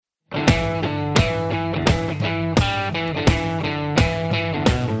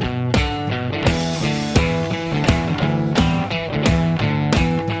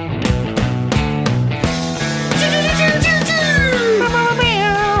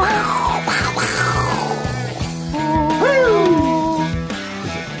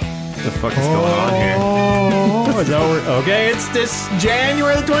It's this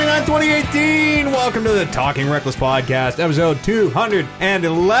January the 29th, 2018. Welcome to the Talking Reckless Podcast, episode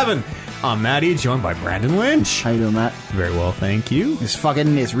 211. I'm Matt E, joined by Brandon Lynch. How you doing, Matt? Very well, thank you. It's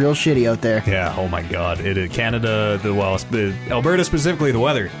real shitty out there. Yeah, oh my god. Canada, Alberta specifically, the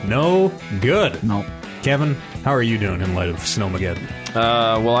weather, no good. No. Kevin, how are you doing in light of Snowmageddon?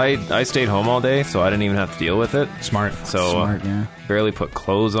 Well, I stayed home all day, so I didn't even have to deal with it. Smart. So Smart, yeah. barely put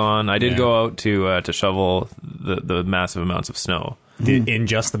clothes on. I did go out to shovel the massive amounts of snow. In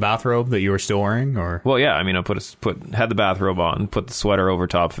just the bathrobe that you were still wearing, or? Well, yeah. I mean, I had the bathrobe on, put the sweater over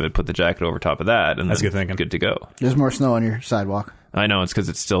top of it, put the jacket over top of that, and That's then good thinking. Good to go. There's more snow on your sidewalk. I know it's because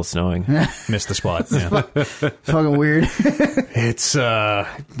it's still snowing. Missed the spot. Yeah. Fucking weird. It's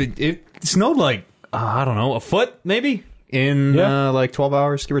it snowed like I don't know, a foot maybe in like 12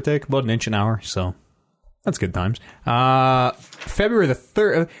 hours, give or take, about an inch an hour. So that's good times. February the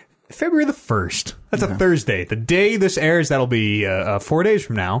 1st. That's a Thursday. The day this airs, that'll be 4 days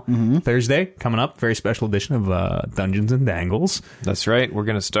from now. Mm-hmm. Thursday coming up. Very special edition of Dungeons and Dangles. That's right. We're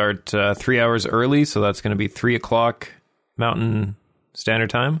going to start 3 hours early, so that's going to be 3 o'clock Mountain Standard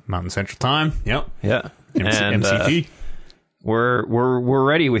Time. Mountain Central Time. Yep. Yeah. And MCT. We're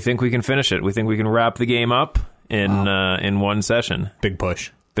ready. We think we can finish it. We think we can wrap the game up in one session. Big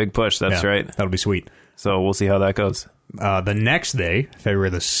push. Big push. That's right. That'll be sweet. So we'll see how that goes. The next day,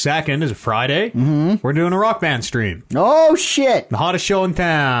 February the 2nd, is a Friday. Mm-hmm. We're doing a Rock Band stream. Oh, shit. The hottest show in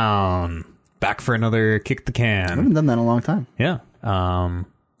town. Back for another kick the I can. haven't done that in a long time. Yeah.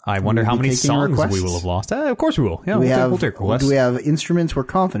 I wonder how many songs requests? we will have lost. Of course we will. Yeah, we'll take requests. Do we have instruments we're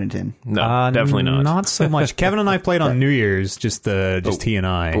confident in? No, definitely not. Not so much. Kevin and I played on New Year's, just he and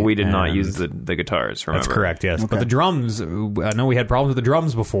I. But we did not use the guitars, remember? That's correct, yes. Okay. But the drums, I know we had problems with the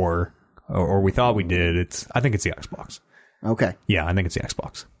drums before, or we thought we did. I think it's the Xbox. Okay. Yeah, I think it's the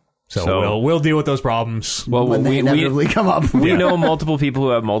Xbox. So we'll deal with those problems. Well, When they inevitably come up. We know multiple people who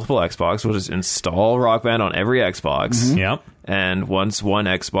have multiple Xbox. We'll just install Rock Band on every Xbox. Mm-hmm. Yep. And once one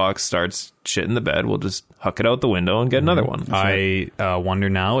Xbox starts shit in the bed, we'll just huck it out the window and get another one. I wonder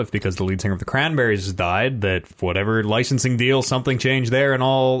now if because the lead singer of the Cranberries has died, that whatever licensing deal, something changed there and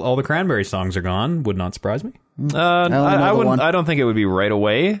all the Cranberry songs are gone. Would not surprise me. I wouldn't. I don't think it would be right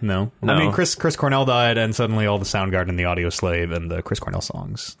away. No. I mean, Chris Cornell died, and suddenly all the Soundgarden, the Audio Slave, and the Chris Cornell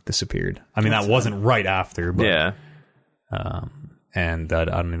songs disappeared. I mean, that wasn't right after, but Yeah. And I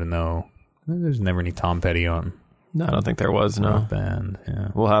don't even know. There's never any Tom Petty on No, I don't think there was. No. Rock Band. Yeah.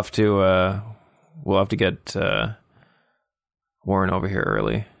 We'll have to get Warren over here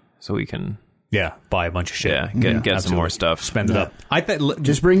early so we can Buy a bunch of shit. get some more stuff. Spend it up. I think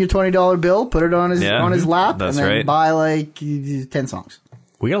Just bring your $20 bill, put it on his lap, that's and then right. buy like 10 songs.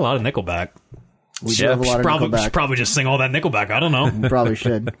 we got a lot of Nickelback. We do have a lot of Nickelback. Probably just sing all that Nickelback. I don't know. Probably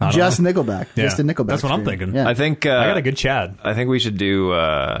should. Just Nickelback. Yeah. Just a Nickelback. That's what I'm stream. thinking. Yeah. I think I got a good Chad. I think we should do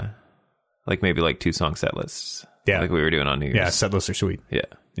maybe 2 song set lists. Yeah. Like we were doing on New Year's. Yeah, set lists are sweet. Yeah.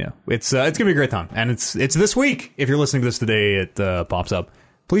 Yeah, it's gonna be a great time, and it's this week. If you're listening to this today, it pops up.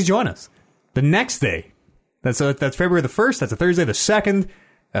 Please join us. The next day, that's February the 1st. That's a Thursday the 2nd.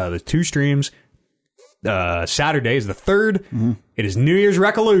 The 2 streams. Saturday is the 3rd. Mm-hmm. It is New Year's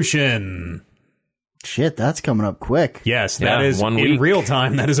Revolution. Shit, that's coming up quick. Yes, that Yeah, is 1 in week. real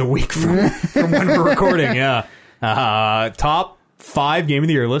time. That is a week from when we're recording. Yeah, top 5 Game of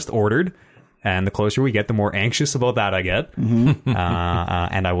the Year list ordered. And the closer we get, the more anxious about that I get. Mm-hmm.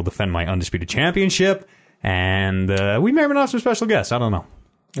 And I will defend my Undisputed Championship. And we may or may not have some special guests. I don't know.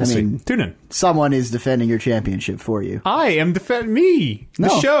 We'll see. Tune in. Someone is defending your championship for you. I am defending me. The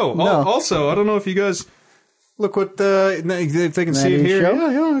No, show. no. Also, I don't know if you guys look what if they can see it Maddie's here. show?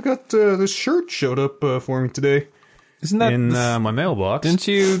 Yeah, I got this shirt showed up for me today. Isn't that in my mailbox? Didn't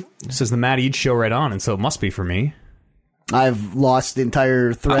you? It says the Matt Eads show right on, and so it must be for me. I've lost the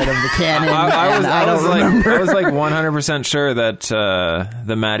entire thread of the canon. I was remember. 100% sure that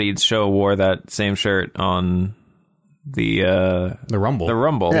the Matt Eads show wore that same shirt on the Rumble. The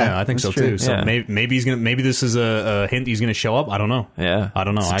Rumble. Yeah, I think so that's true. too. So Yeah. maybe he's gonna. Maybe this is a hint he's gonna show up. I don't know. Yeah. I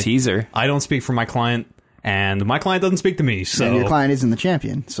don't know. It's a teaser. I don't speak for my client, and my client doesn't speak to me. So And your client isn't the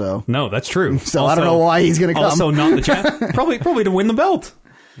champion, so no, that's true. So I don't know why he's going to come. Also, not the champ. probably to win the belt.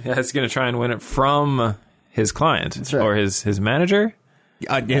 Yeah, he's going to try and win it from his client right. or his manager.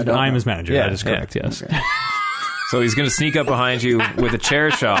 I'm his manager. Yeah, that is correct. yeah. Yes. Okay. So he's going to sneak up behind you with a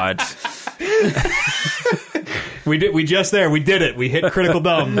chair shot. We did. We just there. We did it. We hit critical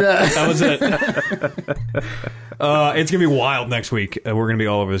dumb. That was it. It's gonna be wild next week. We're gonna be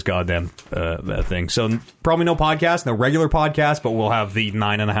all over this goddamn that thing. So probably no podcast, no regular podcast, but we'll have the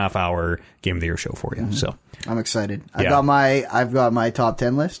 9.5 hour Game of the Year show for you. So I'm excited. I've got my top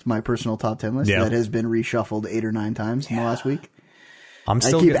 10 list, my personal top 10 list that has been reshuffled 8 or 9 times in the last week.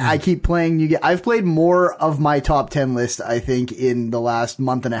 I keep playing. I've played more of my top 10 list, I think, in the last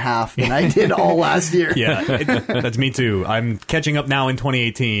month and a half than I did all last year. Yeah, that's me too. I'm catching up now in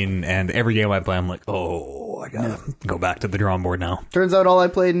 2018, and every game I play, I'm like, I gotta go back to the drawing board now. Turns out all I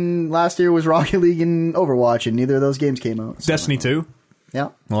played in last year was Rocket League and Overwatch, and neither of those games came out. So. Destiny 2. Yeah.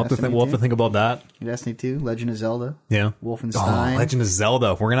 We'll have to think about that. Destiny 2, Legend of Zelda. Yeah. Wolfenstein. Oh, Legend of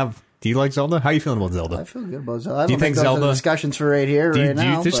Zelda. We're gonna have... Do you like Zelda? How are you feeling about Zelda? I feel good about Zelda. I do you think Zelda discussions for right here,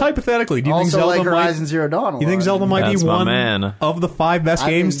 now? Just hypothetically, do you think Zelda like Horizon Zero Dawn? You think Zelda might be one of the 5 best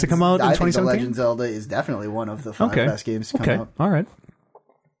games to come out in 2017? I think Legend of Zelda is definitely one of the 5 best games to come out. All right.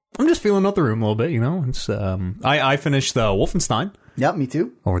 I'm just feeling out the room a little bit, It's I finished Wolfenstein. Yep, me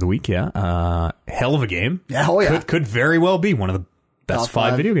too. Over the week, yeah. Hell of a game. Yeah, Could very well be one of the best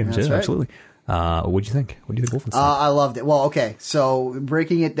 5 video games. That's right. Absolutely. What'd you think? What do you think Wolfenstein? I loved it. Well, okay. So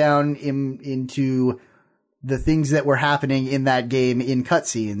breaking it down into the things that were happening in that game in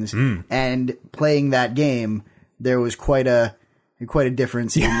cutscenes and playing that game, there was quite a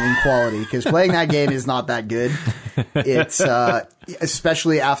difference in quality, because playing that game is not that good. It's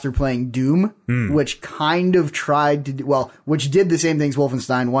especially after playing Doom, which kind of tried to which did the same things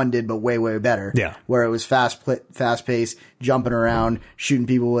Wolfenstein 1 did, but way, way better. Yeah. Where it was fast paced, jumping around, shooting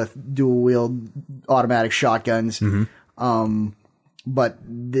people with dual wield automatic shotguns. But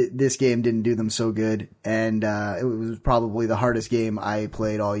this game didn't do them so good, and it was probably the hardest game I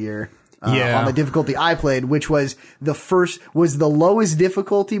played all year. On the difficulty I played, which was the lowest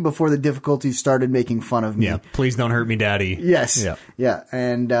difficulty before the difficulty started making fun of me. Yeah, please don't hurt me, daddy. Yes. Yeah.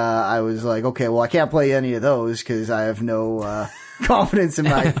 And I was like, okay, well, I can't play any of those because I have no confidence in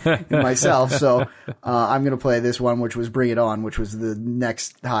myself. So I'm going to play this one, which was Bring It On, which was the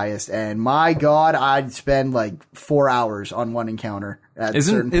next highest. And my God, I'd spend like 4 hours on one encounter at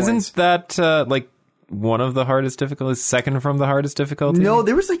certain points. Isn't that one of the hardest difficulties, second from the hardest difficulty? No,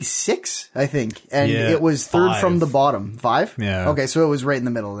 there was like 6, I think, and it was 3rd from the bottom. 5? Yeah. Okay, so it was right in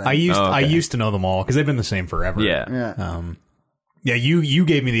the middle then. I used to know them all because they've been the same forever. Yeah. Yeah. You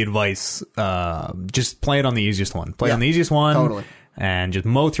gave me the advice. Just play it on the easiest one. Play on the easiest one. Totally. And just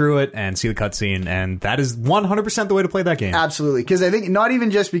mow through it and see the cutscene, and that is 100% the way to play that game. Absolutely, because I think not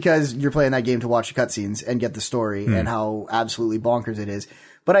even just because you're playing that game to watch the cutscenes and get the story and how absolutely bonkers it is,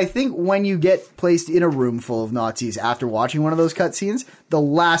 but I think when you get placed in a room full of Nazis after watching one of those cutscenes, the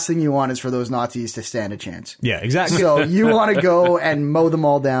last thing you want is for those Nazis to stand a chance. Yeah, exactly. So you want to go and mow them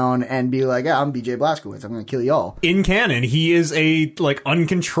all down and be like, I'm BJ Blazkowicz. I'm going to kill y'all. In canon, he is a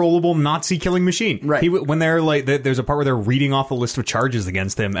uncontrollable Nazi killing machine. Right. When they're there's a part where they're reading off a list of charges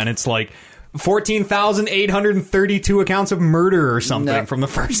against him, and it's like 14,832 accounts of murder or something from the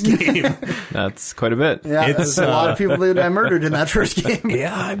first game. That's quite a bit. Yeah, there's a lot of people that I murdered in that first game.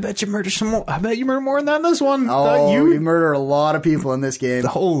 Yeah, I bet you murder some more. I bet you murder more than that in this one. Oh, you murder a lot of people in this game.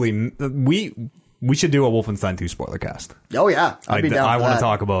 Holy, we should do a Wolfenstein 2 spoiler cast. Oh yeah, I'd be down for I want that. to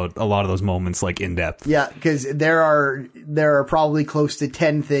talk about a lot of those moments in depth. Yeah, because there are probably close to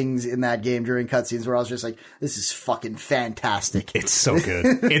 10 things in that game during cutscenes where I was just like, this is fucking fantastic. It's so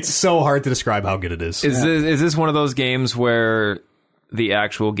good. It's so hard to describe how good it is. Is this one of those games where the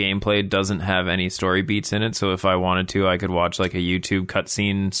actual gameplay doesn't have any story beats in it? So if I wanted to, I could watch a YouTube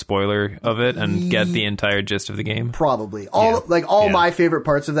cutscene spoiler of it and get the entire gist of the game? Probably. My favorite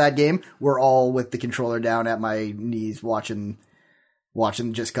parts of that game were all with the controller down at my knees watching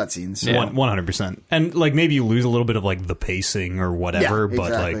just cutscenes. Yeah. 100%. And maybe you lose a little bit of the pacing or whatever,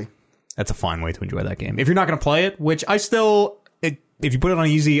 exactly. But that's a fine way to enjoy that game. If you're not going to play it, which I still, if you put it on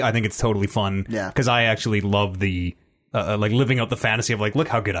easy, I think it's totally fun. Yeah. Because I actually love the living out the fantasy of look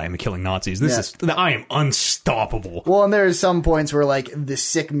how good I am at killing Nazis. I am unstoppable. Well, and there's some points where the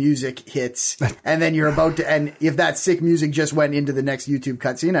sick music hits, and then you're about to, and if that sick music just went into the next YouTube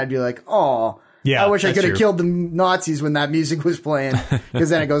cutscene, I'd be like, oh. Yeah, I wish I could have killed the Nazis when that music was playing,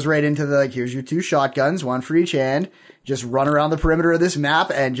 because then it goes right into here's your 2 shotguns, 1 for each hand. Just run around the perimeter of this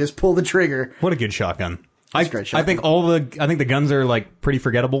map and just pull the trigger. What a good shotgun! I think the guns are pretty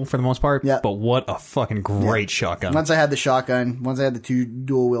forgettable for the most part. Yeah. But what a fucking great shotgun! Once I had the shotgun, once I had the 2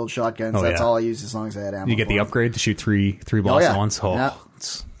 dual wield shotguns, that's all I used as long as I had ammo. You get the upgrade to shoot three bosses at once.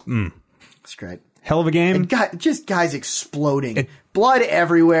 It's great. Hell of a game. And just guys exploding, blood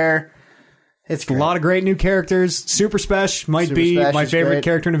everywhere. It's great. A lot of great new characters. Super Spesh might be my favorite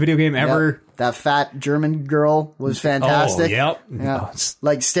character in a video game ever. Yep. That fat German girl was fantastic. Oh, yep. Yeah. Oh, it's-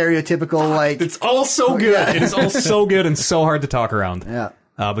 Like stereotypical, like It's all so good. yeah. It is all so good and so hard to talk around. Yeah.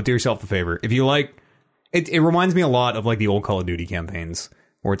 But do yourself a favor. If you like, it reminds me a lot of like the old Call of Duty campaigns,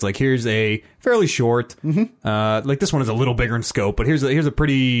 where it's like, here's a fairly short, like this one is a little bigger in scope, but here's a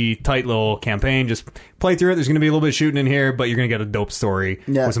pretty tight little campaign. Just play through it. There's going to be a little bit of shooting in here, but you're going to get a dope story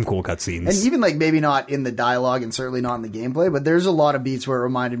with some cool cutscenes. And even like maybe not in the dialogue and certainly not in the gameplay, but there's a lot of beats where it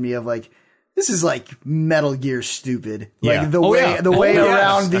reminded me of like, this is like Metal Gear stupid. Yeah. Like the way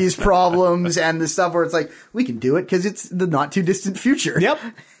around these problems and the stuff where it's like, we can do it because it's the not too distant future. Yep.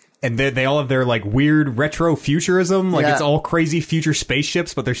 And they all have their like weird retro futurism, like Yeah. it's all crazy future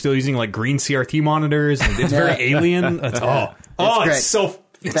spaceships, but they're still using like green CRT monitors. And it's very alien. It's great. it's so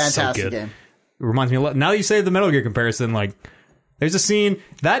Fantastic good. game. It reminds me a lot. Now that you say the Metal Gear comparison, like there's a scene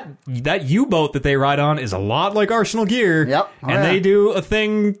that U-boat that they ride on is a lot like Arsenal Gear. Yep. Oh, and they do a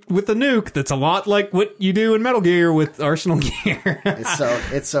thing with the nuke that's a lot like what you do in Metal Gear with Arsenal Gear.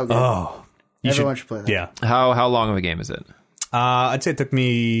 It's so good. Oh, Everyone should play that. Yeah. How long of a game is it? I'd say it took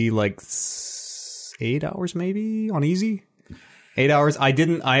me like 8 hours maybe on easy. 8 hours.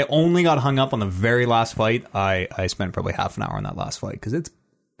 I only got hung up on the very last fight. I spent probably half an hour on that last fight because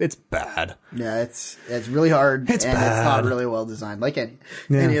it's bad. Yeah, it's really hard It's and bad. it's not really well designed like any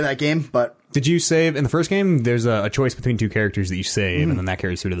of that game, but Did you save in the first game? There's a choice between two characters that you save, and then that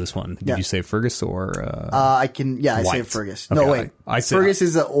carries through to this one. Did you save Fergus or? I White. saved Fergus. Okay, No, wait. I saved- Fergus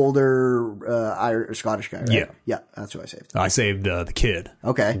is the older Irish or Scottish guy, right? Yeah. Yeah, that's who I saved. I saved the kid.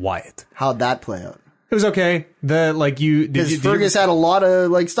 Okay. Wyatt. How'd that play out? It was okay. Because Fergus had a lot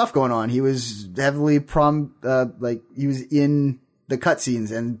of like stuff going on. He was heavily he was in the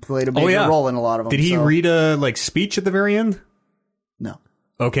cutscenes and played a major role in a lot of them. Did he read a like speech at the very end? No.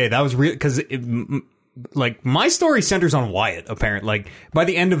 Okay, that was real because like my story centers on Wyatt. Apparently, like by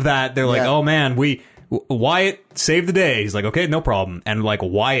the end of that, they're like, Yeah. "Oh man, Wyatt saved the day." He's like, "Okay, no problem." And like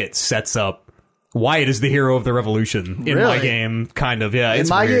Wyatt sets up. Wyatt is the hero of the revolution in my Really? game, kind of. Yeah, In it's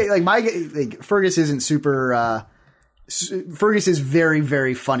my weird. game, like Fergus isn't super. Fergus is very,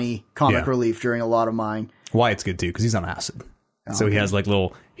 very funny comic Yeah. relief during a lot of mine. Wyatt's good too because he's on acid. So he has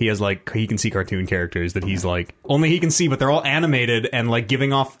like he can see cartoon characters that he's like only he can see, but they're all animated and like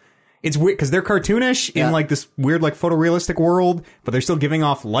giving off. It's weird because they're cartoonish in like this weird like photorealistic world, but they're still giving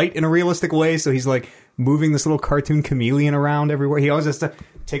off light in a realistic way. So he's like moving this little cartoon chameleon around everywhere. He always has to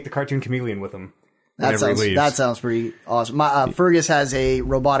take the cartoon chameleon with him. That whenever he leaves. sounds pretty awesome. Fergus has a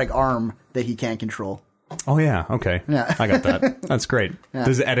robotic arm that he can't control. Oh yeah, okay. Yeah. I got that. That's great.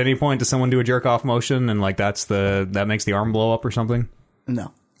 Does at any point does someone do a jerk off motion and like that makes the arm blow up or something?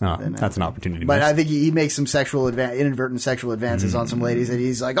 No. Oh, that's an opportunity. But miss. I think he makes some inadvertent sexual advances on some ladies, and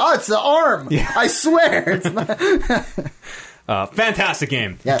he's like, "Oh, it's the arm! I swear, it's not." Fantastic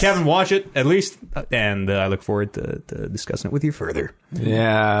game. Yes. Kevin, watch it at least, and I look forward to discussing it with you further.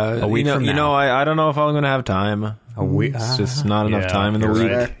 Yeah, A week from now. I don't know if I'm going to have time. A week, It's just not enough time in the you're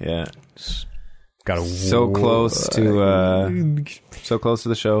week. right. Yeah, Got to so close to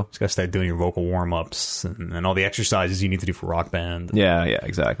the show. Just got to start doing your vocal warm ups and all the exercises you need to do for Rock Band. Yeah,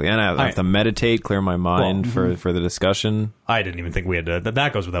 exactly. And I have to meditate, clear my mind for the discussion. I didn't even think we had to.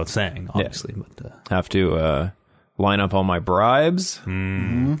 That goes without saying, obviously. But Have to line up all my bribes.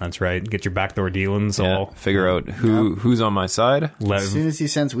 that's right. Get your backdoor dealings all Figure out who's on my side. As soon as you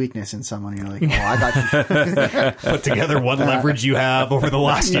sense weakness in someone, you're like, "Oh, I got you." put together what leverage you have over the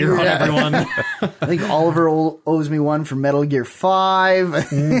last year on everyone. I think Oliver owes me one for Metal Gear 5. I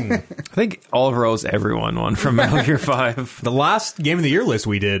think Oliver owes everyone one from Metal Gear 5. The last game of the year list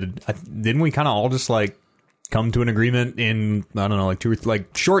we did, didn't we kind of all just like come to an agreement in, I don't know,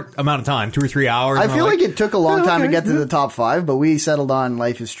 like short amount of time, 2 or 3 hours? I feel like it took a long time to get to the top 5, but we settled on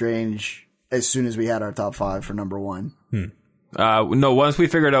Life is Strange as soon as we had our top 5 for number 1. No, once we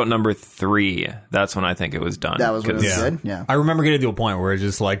figured out number 3, that's when I think it was done. That was when it was 'Cause- good. Yeah. I remember getting to a point where it's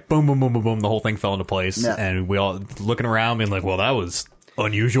just like boom, boom, boom, boom, boom, the whole thing fell into place, Yeah. and we all looking around being like, well, that was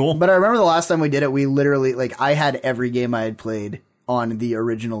unusual. But I remember the last time we did it, we literally, like, I had every game I had played on the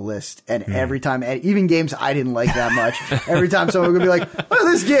original list, and every time, even games I didn't like that much, every time someone would be like, what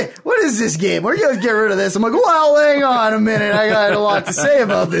is this game? We're going to get rid of this. I'm like, well, hang on a minute. I got a lot to say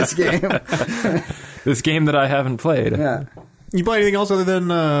about this game. This game that I haven't played. Yeah. You play anything else other than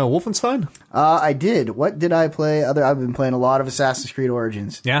Wolfenstein? I did. What did I play? I've been playing a lot of Assassin's Creed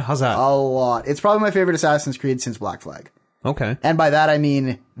Origins. Yeah, how's that? A lot. It's probably my favorite Assassin's Creed since Black Flag. Okay. And by that, I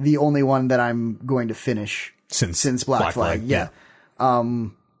mean the only one that I'm going to finish since Black Flag. Yeah.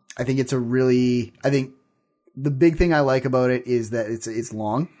 I think it's I think the big thing I like about it is that it's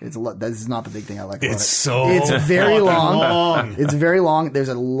long. It's a lot. This is not the big thing I like about it. It's very long. It's very long. There's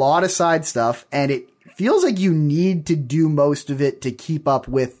a lot of side stuff, and it feels like you need to do most of it to keep up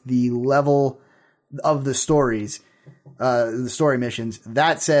with the level of the stories, the story missions.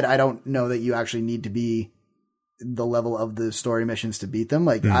 That said, I don't know that you actually need to be the level of the story missions to beat them.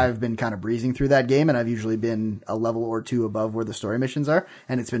 Like I've been kind of breezing through that game, and I've usually been a level or two above where the story missions are,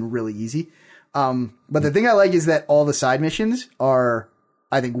 and it's been really easy. But the thing I like is that all the side missions are,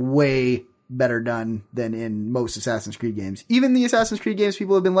 I think, way better done than in most Assassin's Creed games. Even the Assassin's Creed games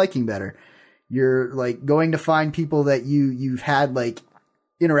people have been liking better. You're like going to find people that you've had like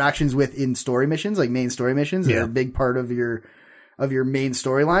interactions with in story missions, like main story missions. They're a big part of your main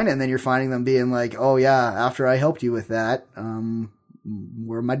storyline, and then you're finding them being like, oh yeah, after I helped you with that,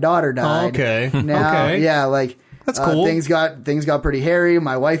 where my daughter died. Okay. Now, okay. yeah, like that's cool. Things got pretty hairy.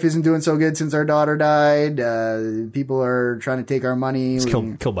 My wife isn't doing so good since our daughter died. People are trying to take our money.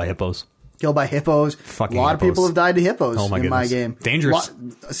 Killed by hippos. Killed by hippos. Fucking a lot hippos. of people have died to hippos in my game. Dangerous.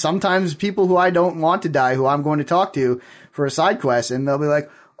 Sometimes people who I don't want to die, who I'm going to talk to for a side quest, and they'll be like,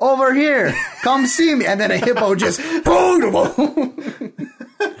 over here, come see me. And then a hippo just, boom.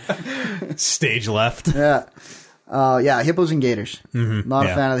 Stage left. Yeah. Hippos and gators. Not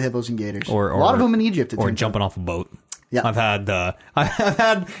a fan of the hippos and gators. Or a lot of them in Egypt. Or jumping off a boat. Yeah. I've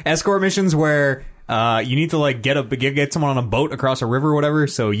had escort missions where you need to like get someone on a boat across a river or whatever.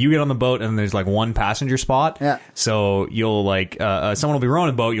 So you get on the boat and there's like one passenger spot. Yeah. So you'll like someone will be rowing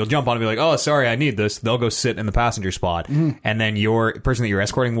a boat. You'll jump on and be like, oh, sorry, I need this. They'll go sit in the passenger spot, and then your person that you're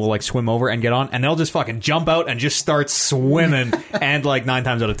escorting will like swim over and get on, and they'll just fucking jump out and just start swimming. And like 9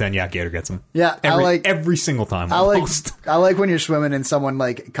 times out of 10, gator gets them. Yeah, every single time. I like when you're swimming and someone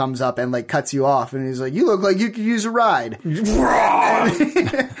like comes up and like cuts you off, and he's like, you look like you could use a ride. Go on.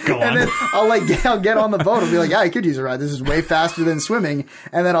 And then I'll get on the boat. I'll be like, yeah, I could use a ride. This is way faster than swimming.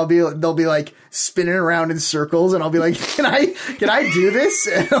 And then they'll be like spinning around in circles, and I'll be like, can I do this?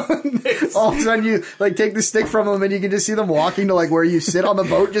 And all of a sudden you like take the stick from them, and you can just see them walking to like where you sit on the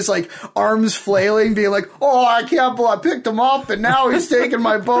boat, just like arms flailing, being like, oh, I can't believe I picked him up, and now he's taking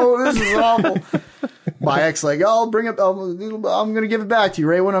my boat. This is awful. My ex like, I'll bring it. I'm going to give it back to you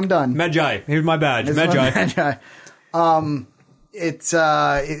right when I'm done. Medjai. Here's my badge. Medjai. It's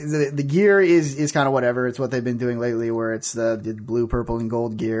the gear is kind of whatever. It's what they've been doing lately, where it's the blue, purple, and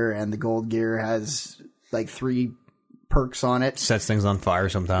gold gear, and the gold gear has like 3 perks on it. Sets things on fire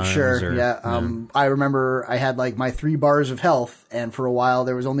sometimes. Sure, yeah. I remember I had like my 3 bars of health, and for a while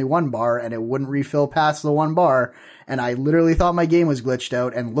there was only 1 bar, and it wouldn't refill past the 1 bar. And I literally thought my game was glitched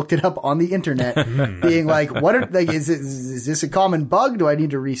out and looked it up on the internet, being like, is this a common bug? Do I need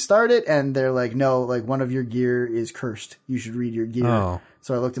to restart it? And they're like, no, like one of your gear is cursed. You should read your gear. Oh.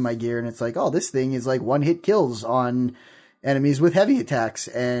 So I looked at my gear, and it's like, oh, this thing is like 1-hit kills on enemies with heavy attacks,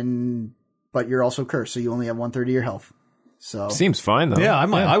 but you're also cursed, so you only have 1/3 of your health. So seems fine though. Yeah,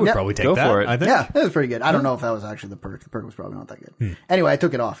 I would probably take Go that. for it. I think. yeah, it was pretty good. I don't know if that was actually the perk. The perk was probably not that good. Anyway, I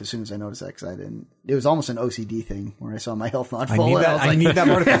took it off as soon as I noticed that, because it was almost an OCD thing where I saw my health not full. I need that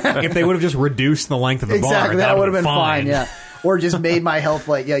part. If they would have just reduced the length of the bar, exactly, that would have been fine. Yeah, or just made my health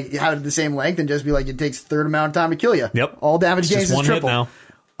like have the same length and just be like, it takes 1/3 amount of time to kill you. Yep, all damage gains just is one triple hit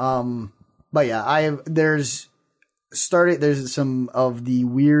now. But yeah, there's some of the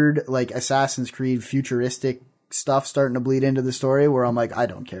weird like Assassin's Creed futuristic stuff starting to bleed into the story, where I'm like, I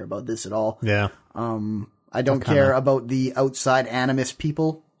don't care about this at all. Yeah. I don't care about the outside Animus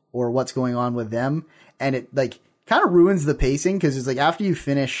people or what's going on with them. And it like kind of ruins the pacing, because it's like after you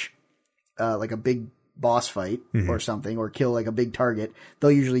finish like a big boss fight or something, or kill like a big target,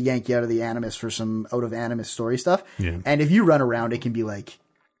 they'll usually yank you out of the Animus for some out of Animus story stuff. Yeah. And if you run around, it can be like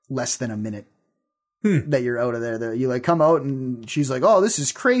less than a minute that you're out of there. You like come out, and she's like, oh, this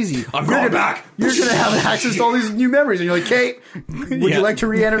is crazy. I'm going back. You're going to have access to all these new memories. And you're like, Kate, would you like to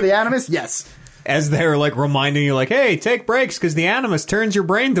re-enter the Animus? Yes. As they're like reminding you, like, hey, take breaks because the Animus turns your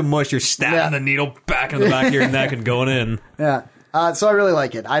brain to mush. You're stabbing the needle back in the back of your neck and going in. Yeah. So I really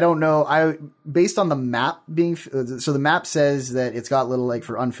like it. I don't know. Based on the map being, so the map says that it's got little like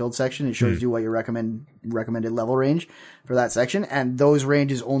for unfilled section. It shows you what your recommended level range for that section. And those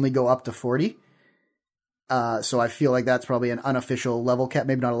ranges only go up to 40. So I feel like that's probably an unofficial level cap,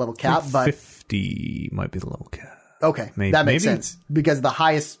 maybe not a level cap, but 50 might be the level cap. Okay, that makes sense, because the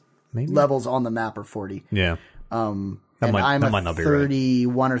highest levels on the map are 40. Yeah. I'm might not be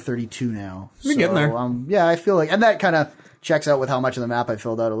 31 or 32 now. You're getting there. Yeah, I feel like, and that kind of checks out with how much of the map I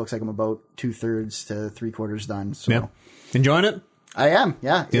filled out. It looks like I'm about 2/3 to 3/4 done. So yeah. Enjoying it? I am.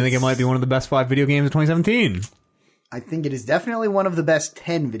 Yeah. Do you think it might be one of the best 5 video games of 2017? I think it is definitely one of the best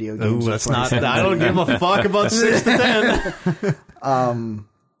 10 video games. Ooh, that's not. I don't give a fuck about 6 to 10.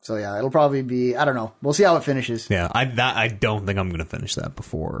 So yeah, it'll probably be. I don't know. We'll see how it finishes. Yeah, I don't think I'm going to finish that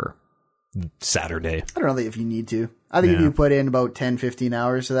before Saturday. I don't know if you need to. I think if Yeah. you put in about 10, 15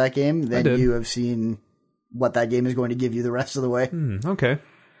 hours to that game, then did. you have seen what that game is going to give you the rest of the way. Okay,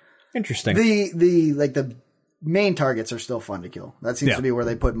 interesting. The main targets are still fun to kill. That seems Yeah. to be where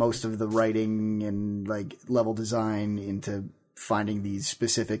they put most of the writing and like level design into finding these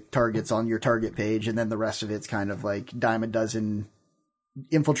specific targets on your target page, and then the rest of it's kind of like dime a dozen.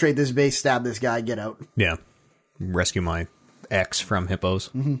 Infiltrate this base, stab this guy, get out. Yeah, rescue my ex from hippos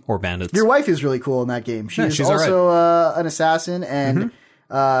or bandits. Your wife is really cool in that game. She's she's all right. also an assassin, and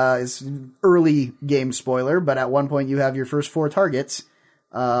it's early game spoiler, but at one point you have your first 4 targets,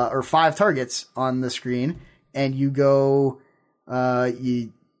 or 5 targets on the screen, and you go,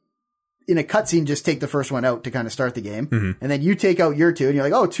 in a cutscene, just take the first one out to kind of start the game, and then you take out your 2, and you're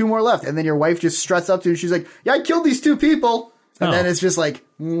like, oh, 2 more left, and then your wife just struts up to you, and she's like, yeah, I killed these 2 people. And then it's just like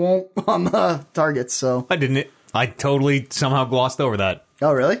whoomp on the targets. So I didn't. I totally somehow glossed over that.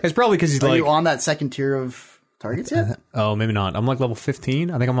 oh really? It's probably because he's Are like, you on that second tier of targets yet? oh, maybe not. I'm like level 15.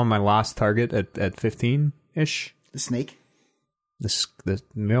 I think I'm on my last target at 15 ish. The snake.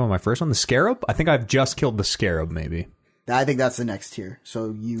 Maybe on my first one, the scarab. I think I've just killed the scarab. Maybe. I think that's the next tier.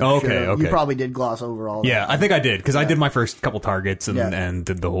 So you Okay. you probably did gloss over all that. Yeah, I think I did because I did my first couple targets and, Yeah. and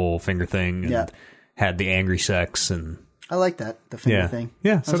did the whole finger thing and Yeah. had the angry sex and. I like that, the finger Yeah. thing.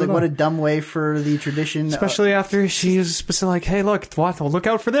 Yeah, I so was like, did what I. a dumb way for the tradition. Especially after she was specific, like, hey, look, look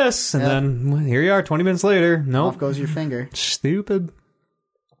out for this. And Yeah. then well, here you are 20 minutes later. Off Nope. goes your finger. Stupid.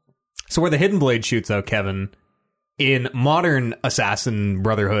 So where the hidden blade shoots out, Kevin, in modern Assassin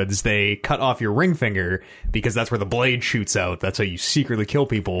Brotherhoods, they cut off your ring finger because that's where the blade shoots out. That's how you secretly kill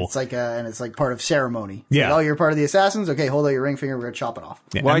people. It's like and it's like part of ceremony. It's Yeah. like, oh, you're part of the assassins? Okay, hold out your ring finger. We're going to chop it off.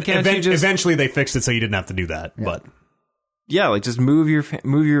 Yeah, Why and can't you just- Eventually they fixed it so you didn't have to do that. But Yeah, like just move your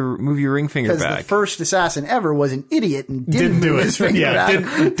ring finger Because back. the first assassin ever was an idiot and didn't do move it. his finger Yeah,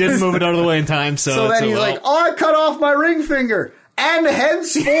 back. didn't move it out of the way in time. So then he's like, oh, I cut off my ring finger. And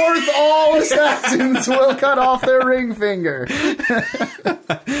henceforth, all assassins will cut off their ring finger.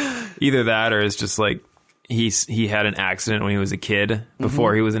 Either that, or it's just like he had an accident when he was a kid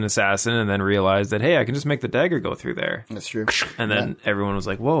before he was an assassin, and then realized that, hey, I can just make the dagger go through there. That's true. And then everyone was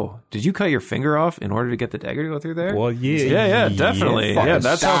like, whoa, did you cut your finger off in order to get the dagger to go through there? well, yeah, definitely. fucking Yeah,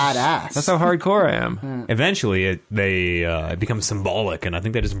 that's how badass. that's how hardcore I am. Eventually, it becomes symbolic, and I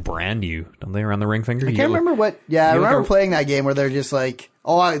think they just brand you, don't they, around the ring finger? I can't remember what. Yeah, I remember playing that game where they're just like,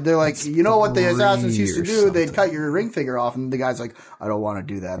 they're like, you know what the assassins used to do? They'd cut your ring finger off, and the guy's like, I don't want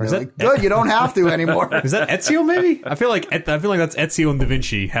to do that. And they're like, good, you don't have to anymore. Is that Ezio? Maybe I feel like that's Ezio and Da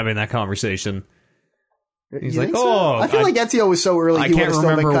Vinci having that conversation. He's You like, think so? I feel like Ezio was so early. I he would can't have still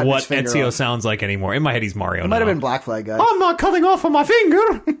been remember cutting what his finger Ezio off. sounds like anymore. In my head, he's Mario. It might have been Black Flag guy. I'm not cutting off of my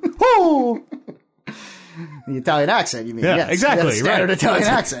finger. Oh, The Italian accent, you mean? Yeah, yes. exactly, The standard right. Italian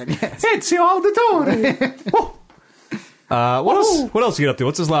accent. Yes. Ezio Auditore. What else you get up to?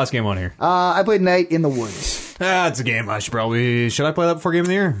 What's this last game on here? I played Night in the Woods. That's a game I should I play that before Game of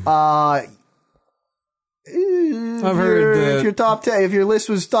the Year? I've heard that- if your top 10, if your list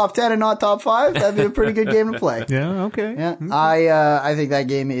was top 10 and not top 5, that'd be a pretty good game to play. Yeah, okay. Yeah, I think that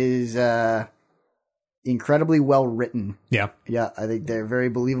game is incredibly well written. Yeah. Yeah, I think they're very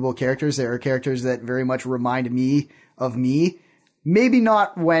believable characters. There are characters that very much remind me of me. Maybe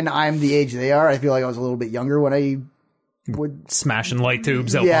not when I'm the age they are. I feel like I was a little bit younger when I would. Smashing light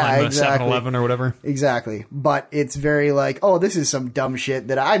tubes out Yeah, behind the exactly. 7-Eleven or whatever. Exactly. But it's very like, oh, this is some dumb shit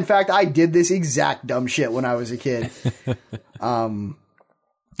that in fact, I did this exact dumb shit when I was a kid. Give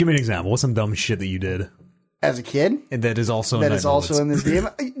me an example. What's some dumb shit that you did? As a kid? And that is also That in is also in this game.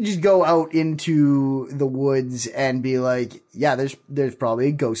 You just go out into the woods and be like, yeah, there's probably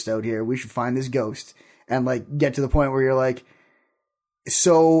a ghost out here. We should find this ghost. And like get to the point where you're like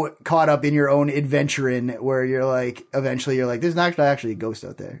so caught up in your own adventuring where you're like, eventually you're like, there's not actually a ghost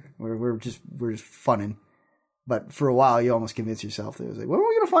out there. We're just funning. But for a while you almost convince yourself that it was like, when are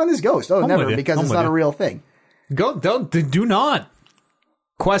we going to find this ghost? Oh, I'm never, with you. because I'm it's with not you. a real thing. Do not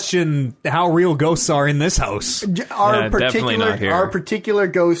question how real ghosts are in this house. Yeah, definitely not here. Our particular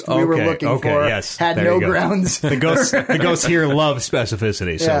ghost we were looking for yes. had There no you go. grounds. The ghosts here love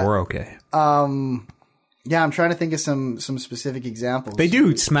specificity, so Yeah. we're okay. Yeah, I'm trying to think of some specific examples. They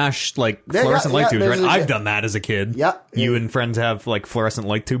do smash like fluorescent light tubes, right? I've done that as a kid. Yeah. You and friends have like fluorescent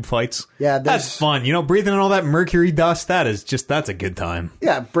light tube fights. Yeah, that's fun. You know, breathing in all that mercury dust, that's a good time.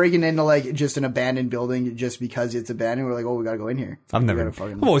 Yeah, breaking into like just an abandoned building just because it's abandoned. We're like, oh, we gotta go in here.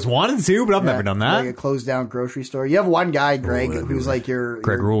 I've always wanted to, but I've never done that. Like a closed down grocery store. You have one guy, Greg, who's like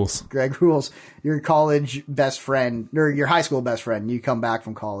Greg Rules, your college best friend or your high school best friend. You come back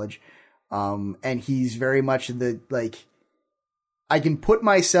from college. And he's very much I can put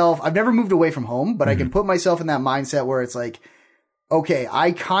myself, I've never moved away from home, but I can put myself in that mindset where it's like, okay,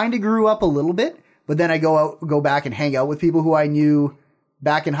 I kind of grew up a little bit, but then I go back and hang out with people who I knew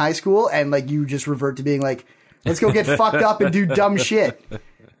back in high school. And like, you just revert to being like, let's go get fucked up and do dumb shit.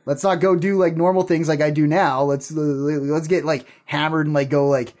 Let's not go do like normal things like I do now. Let's get like hammered and like go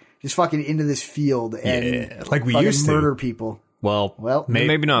like just fucking into this field and like we used to murder people. Well,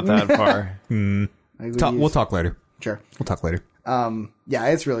 maybe not that far. We'll talk later. Sure. We'll talk later. Yeah,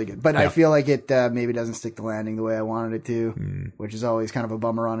 it's really good. But I feel like it maybe doesn't stick the landing the way I wanted it to, which is always kind of a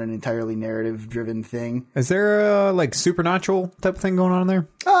bummer on an entirely narrative-driven thing. Is there a like supernatural type of thing going on there?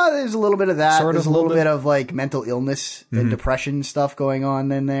 There's a little bit of that. There's a little bit of like mental illness and depression stuff going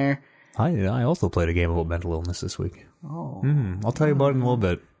on in there. I also played a game about mental illness this week. Oh. I'll tell you about it in a little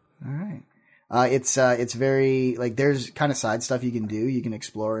bit. All right. It's very like there's kind of side stuff you can do. You can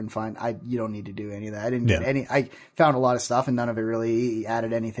explore and find. You don't need to do any of that. I didn't get any. I found a lot of stuff and none of it really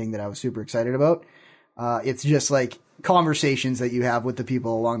added anything that I was super excited about. It's just like conversations that you have with the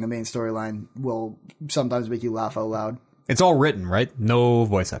people along the main storyline will sometimes make you laugh out loud. It's all written, right? No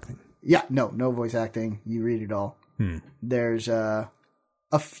voice acting. Yeah, no voice acting. You read it all. There's a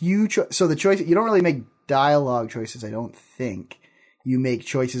few. So the choice you don't really make dialogue choices. I don't think. You make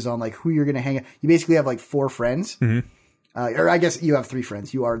choices on like who you're going to hang out. You basically have like 4 friends, or I guess you have 3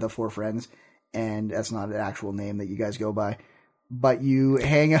 friends. You are the 4 friends, and that's not an actual name that you guys go by. But you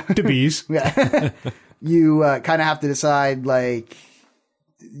hang out. The bees. You kind of have to decide. Like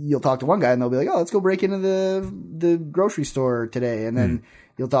you'll talk to one guy, and they'll be like, "Oh, let's go break into the grocery store today," and then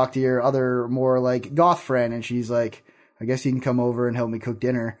you'll talk to your other more like goth friend, and she's like, "I guess you can come over and help me cook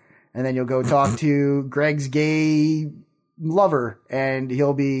dinner," and then you'll go talk to Greg's gay lover and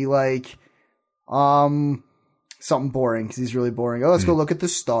he'll be like something boring because he's really boring. Let's go look at the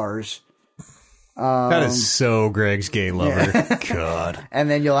stars. That is so Greg's gay lover. God. And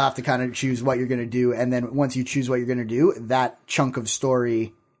then you'll have to kind of choose what you're going to do, and then once you choose what you're going to do, that chunk of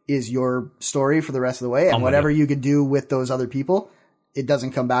story is your story for the rest of the way, and whatever you could do with those other people, it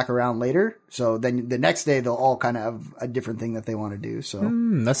doesn't come back around later. So then the next day they'll all kind of have a different thing that they want to do. So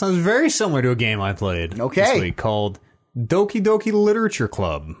that sounds very similar to a game I played this week called Doki Doki Literature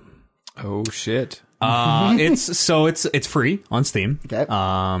Club. Oh shit! It's free on Steam. Okay.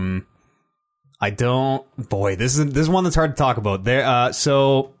 This is one that's hard to talk about.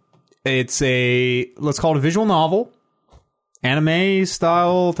 So it's let's call it a visual novel, anime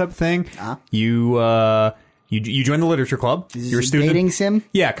style type of thing. You join the literature club. You're a student. Dating sim?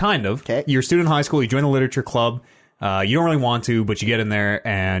 Yeah, kind of. Okay. You're a student in high school. You join the literature club. You don't really want to, but you get in there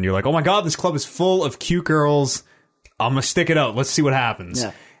and you're like, oh my god, this club is full of cute girls. I'm going to stick it out. Let's see what happens.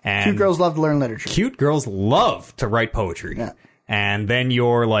 Yeah. And cute girls love to learn literature. Cute girls love to write poetry. Yeah. And then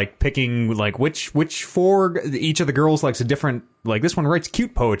you're like picking like which 4 each of the girls likes a different, like this one writes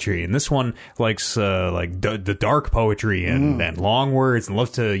cute poetry and this one likes the dark poetry and long words and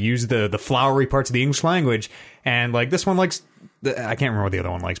loves to use the flowery parts of the English language, and like this one likes I can't remember what the other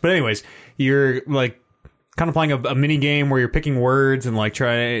one likes, but anyways, you're like kind of playing a mini game where you're picking words and like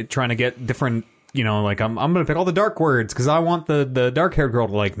trying to get different. You know, like I'm going to pick all the dark words because I want the dark-haired girl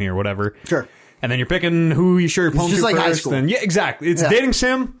to like me or whatever. Sure. And then you're picking who you show your poem to like first. High school. And yeah, exactly. It's a dating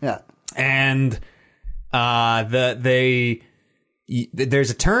sim. Yeah. And there's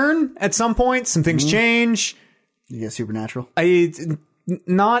a turn at some point. Some things change. You get supernatural.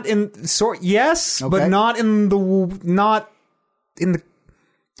 Not in yes, but not in the. You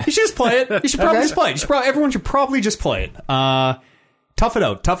should just play it. You should probably just play it. Everyone should probably just play it. Tough it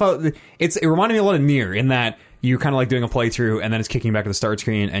out. It reminded me a lot of Nier in that you're kind of like doing a playthrough and then it's kicking you back to the start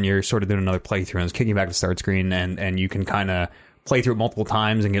screen and you're sort of doing another playthrough and it's kicking you back to the start screen and you can kind of play through it multiple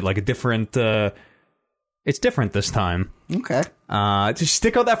times and get like a different. It's different this time. Okay. Just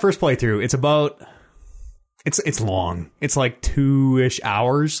stick out that first playthrough. It's about. It's long. It's like 2-ish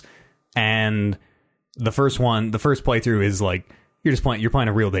hours, and the first playthrough is like you're playing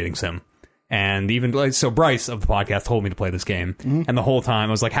a real dating sim. And even like, so Bryce of the podcast told me to play this game. And the whole time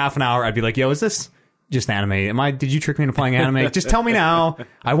it was like half an hour. I'd be like, yo, is this just anime? Did you trick me into playing anime? Just tell me now.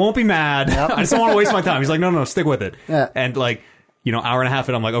 I won't be mad. Yep. I just don't want to waste my time. He's like, no, stick with it. Yeah. And like, hour and a half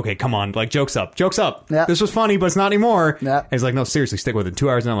in, I'm like, okay, come on, like, joke's up. Yeah. This was funny, but it's not anymore. Yeah. And he's like, no, seriously, stick with it. 2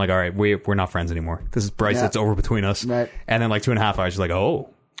 hours in, I'm like, all right, we're not friends anymore. This is Bryce. Yeah. That's over between us. Right. And then like 2.5 hours, he's like, oh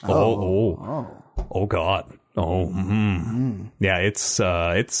God. Yeah, it's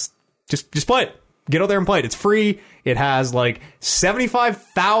just play it. Get out there and play it. It's free. It has like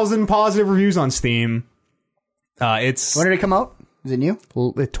 75,000 positive reviews on Steam. It's When did it come out? Is it new?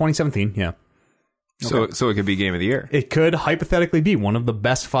 2017. Yeah. So it could be game of the year. It could hypothetically be one of the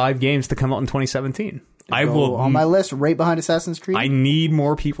best 5 games to come out in 2017. I will on my list, right behind Assassin's Creed. I need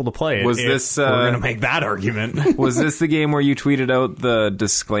more people to play it. Was if this, we're going to make that argument? Was this the game where you tweeted out the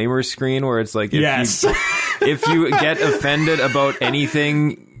disclaimer screen where it's like, Yes. if you get offended about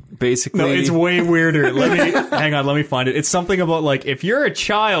anything, basically. No, it's way weirder. Hang on, let me find it. It's something about like if you're a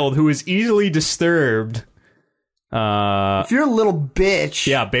child who is easily disturbed. If you're a little bitch.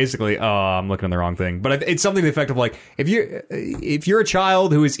 Yeah, basically. I'm looking at the wrong thing, but it's something to the effect of like if you're a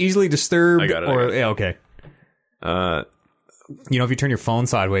child who is easily disturbed. I got it. Yeah, okay. If you turn your phone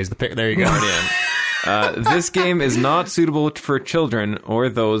sideways, there you go. This game is not suitable for children or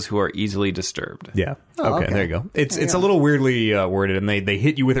those who are easily disturbed. Yeah. okay. There you go. It's a little weirdly worded, and they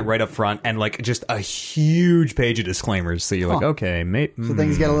hit you with it right up front, and like just a huge page of disclaimers. So you're like, okay, mate. So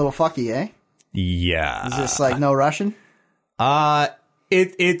things get a little fucky, eh? Yeah. Is this like no Russian?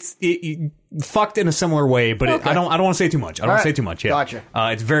 It's fucked in a similar way, but I don't want to say too much. I don't want to say too much. Yeah. Gotcha.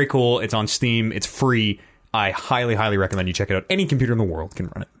 It's very cool. It's on Steam. It's free. I highly, highly recommend you check it out. Any computer in the world can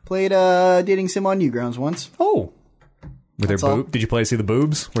run it. Played dating sim on Newgrounds once. Oh. Were there all. Did you play to see the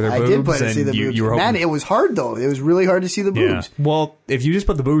boobs? Were there I boobs? did play to And see the boobs. You were hoping, Man, it was hard though. It was really hard to see the boobs. yeah. Well, if you just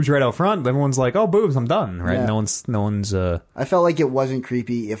put the boobs right out front, everyone's like, "Oh, boobs, I'm done." Right? Yeah. No one's. I felt like it wasn't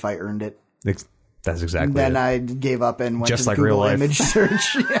creepy if I earned it. That's exactly. Then it. I gave up and went Just to like Google real life. image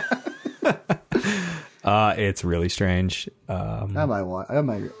search. Yeah. It's really strange. I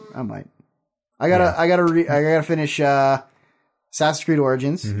might. I gotta finish Assassin's Creed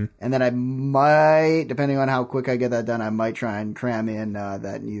Origins, and then I might, depending on how quick I get that done, I might try and cram in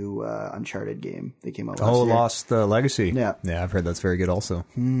that new Uncharted game that came out last year. Lost Legacy. Yeah. I've heard that's very good also.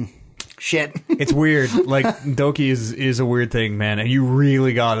 Shit. It's weird. Like Doki is a weird thing, man, and you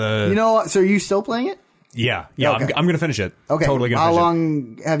really gotta. You know what? So are you still playing it? Yeah. Okay. I'm gonna finish it. Okay. Totally gonna How finish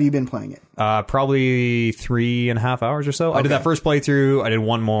long have you been playing it? it. Probably 3.5 hours or so. I did that first playthrough. I did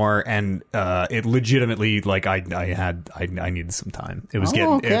one more, and it legitimately like I needed some time. It was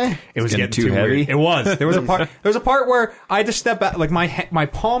okay. it was getting getting too heavy? weird. It was. There was a part where I had to step back. Like my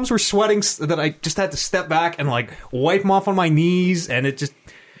palms were sweating that I just had to step back and like wipe them off on my knees, and it just.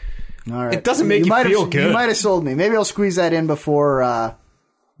 All right. It doesn't make you might feel have, good. You might have sold me. Maybe I'll squeeze that in before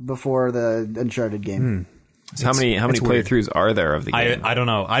the Uncharted game. So how many weird. playthroughs are there of the game? I don't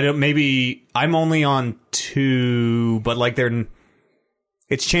know. Maybe I'm only on 2, but like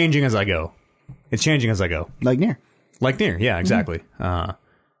it's changing as I go. Like Nier. Like Nier, yeah, exactly. Where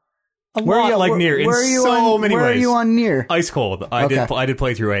are you like Nier in so many ways? Where are you on Nier? Ice Cold. I did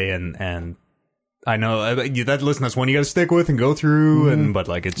play through A and I know that's one you got to stick with and go through but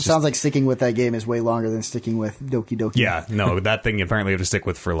like it's just, Sounds like sticking with that game is way longer than sticking with Doki Doki. yeah, no, that thing apparently you have to stick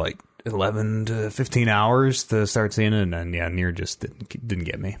with for like 11 to 15 hours to start seeing it, and then Nier just didn't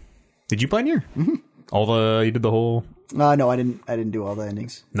get me. Did you play Nier? Mm-hmm. You did the whole. No, I didn't do all the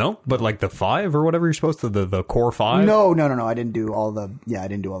endings. No, but like the 5 or whatever you're supposed to, the core 5. No. I didn't do all the. Yeah, I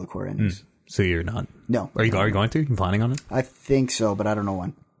didn't do all the core endings. So you're not. No. Are you going to? You planning on it? I think so, but I don't know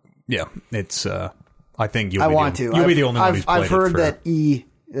when. Yeah, it's. I think you'll. I be want the, to. You'll be the only one who's played I've heard it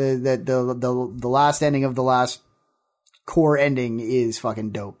that the last ending of the last core ending is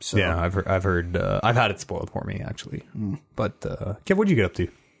fucking dope. So yeah, I've heard. I've had it spoiled for me actually. But Kev, what'd you get up to?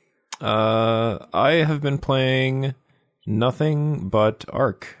 I have been playing nothing but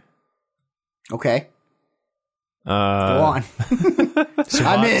Ark. Okay. Go on.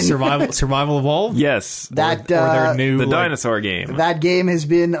 I'm in. Survival Evolved. Yes, That or their new the like, dinosaur game. that game has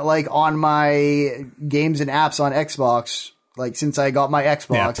been like on my games and apps on Xbox like since I got my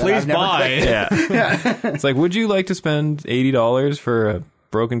Xbox. Yeah, and please I've never buy. Yeah. It's like, would you like to spend $80 for a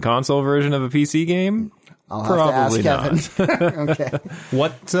broken console version of a PC game? I'll Probably have to ask Kevin. Okay.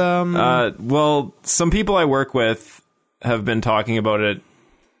 What? Well, some people I work with have been talking about it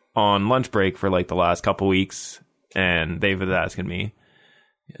on lunch break for like the last couple weeks, and they've been asking me,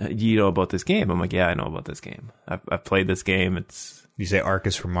 "Do you know about this game?" I'm like, "Yeah, I know about this game. I've played this game. It's." You say Ark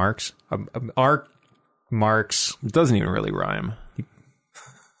is for Marks? Ark, Marks. It doesn't even really rhyme.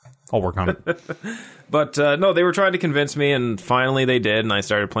 I'll work on it. But no, they were trying to convince me, and finally they did, and I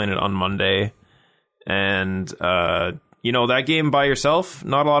started playing it on Monday. And that game by yourself,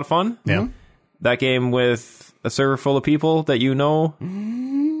 not a lot of fun. Yeah. That game with a server full of people that you know,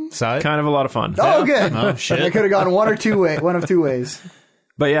 Side? kind of a lot of fun. Oh, good. Oh, shit. They could have gone one of two ways.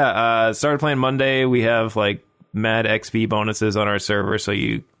 But yeah, started playing Monday. We have like mad XP bonuses on our server, so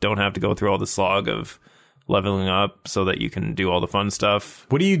you don't have to go through all the slog of leveling up, so that you can do all the fun stuff.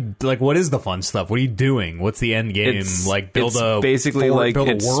 What do you like? What is the fun stuff? What are you doing? What's the end game? It's Build a basically like build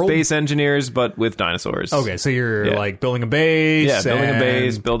it's a world. Space Engineers, but with dinosaurs. Okay, so you're Yeah. like building a base. Yeah, building a and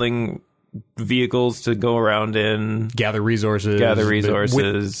base, building vehicles to go around in, gather resources. gather With-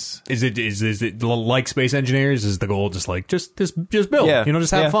 resources. Is it like Space Engineers? Is the goal just build? Yeah,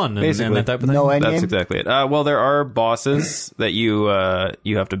 Just have yeah, fun and basically. that type of thing. No end That's game. exactly it. Well, there are bosses that you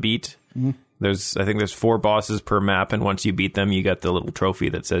have to beat. I think there's 4 bosses per map, and once you beat them, you get the little trophy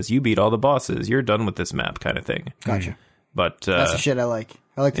that says you beat all the bosses. You're done with this map, kind of thing. Gotcha. But That's the shit I like.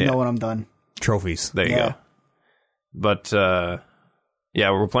 I like to know when I'm done. Trophies. there you Yeah. go. But yeah,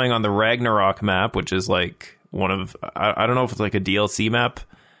 we're playing on the Ragnarok map, which is like one of I don't know if it's like a DLC map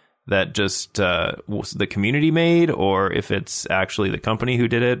that just the community made, or if it's actually the company who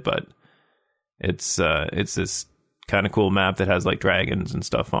did it. But it's this kind of cool map that has like dragons and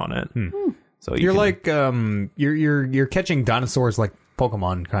stuff on it. So You're like you're catching dinosaurs like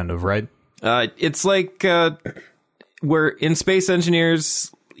Pokemon, kind of, right? it's like where in Space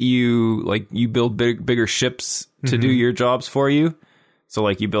Engineers you build bigger ships to do your jobs for you. So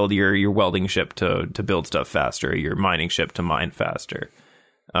like you build your welding ship to build stuff faster, your mining ship to mine faster.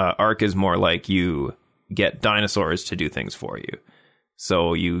 Ark is more like you get dinosaurs to do things for you.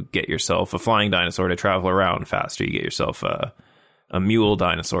 So you get yourself a flying dinosaur to travel around faster. You get yourself a mule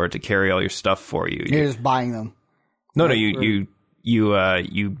dinosaur to carry all your stuff for you. You're just buying them. No,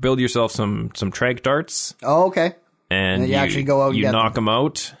 you build yourself some trank darts, Oh, okay. and then you actually go out and you get knock them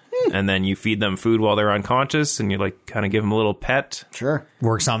out, and then you feed them food while they're unconscious, and you like kind of give them a little pet. Sure.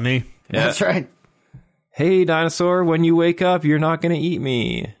 Works on me. Yeah. That's right. Hey, dinosaur, when you wake up, you're not going to eat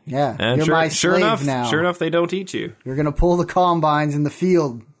me. Yeah. And You're my slave now. sure enough, they don't eat you. You're going to pull the combines in the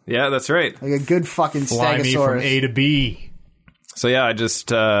field Yeah, that's right. like a good fucking Fly me from stegosaurus. A to B. So yeah,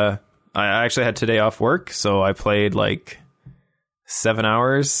 I actually had today off work, so I played like 7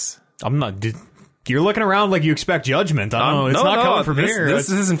 hours. I'm not. You're looking around like you expect judgment. I don't know. It's not coming from this, here.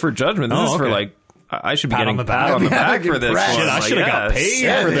 This isn't for judgment. This Oh, is for okay. like I should be Pat getting on the pat back. on the back Yeah, for this Brad. one. Shit, I Like, should have got yes.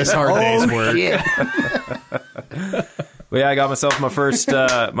 paid for this hard day's work. Shit. But yeah, I got myself my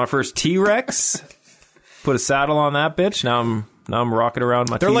first T-Rex. Put a saddle on that bitch. Now I'm rocking around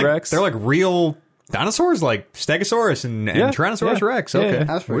my T-Rex. They're like real dinosaurs, like Stegosaurus and Yeah, Tyrannosaurus yeah, Rex. yeah, Okay, yeah.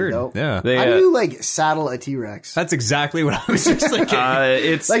 That's pretty weird. dope. Yeah, They, How do you like saddle a T-Rex? that's exactly what I was just thinking.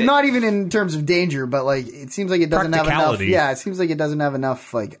 it's Like not even in terms of danger, but like it seems like it doesn't have enough. Practicality. Yeah, it seems like it doesn't have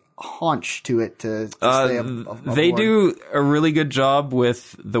enough like haunch to it to stay they aboard. do a really good job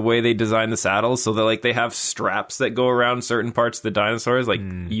with the way they design the saddles, so that they have straps that go around certain parts of the dinosaurs. Like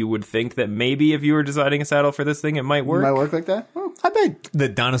you would think that maybe if you were designing a saddle for this thing, it might work. Might work like that. Oh, I bet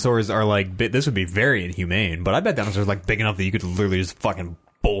that dinosaurs are like this would be very inhumane, but I bet dinosaurs are like big enough that you could literally just fucking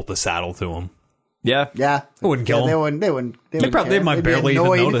bolt the saddle to them. Yeah, yeah, It wouldn't kill They them. wouldn't. They They might barely even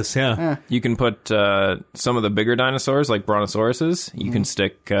notice. Yeah. you can put some of the bigger dinosaurs, like brontosauruses. You can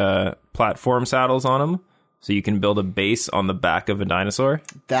stick platform saddles on them, so you can build a base on the back of a dinosaur.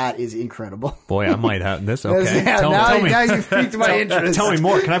 That is incredible. Boy, I might have this. Okay, Yeah, tell now me. you've piqued my interest. Tell me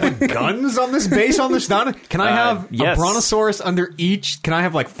more. Can I put guns on this base on this dino? Can I have yes. a brontosaurus under each? Can I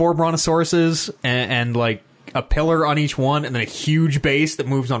have like 4 brontosauruses and like a pillar on each one, and then a huge base that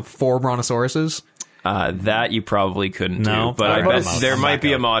moves on 4 brontosauruses? That you probably couldn't No. do, but All I right, bet I'm out. there I'm might back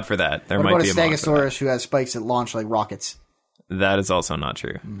be a out. mod for that. There What might about be a a mod for Stegosaurus who has spikes that launch like rockets? that. That is also not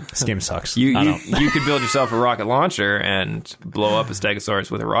true. This game sucks. You I you, don't. you could build yourself a rocket launcher and blow up a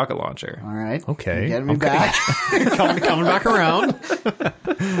Stegosaurus with a rocket launcher. All right. Okay. Get me Okay. back. coming back around.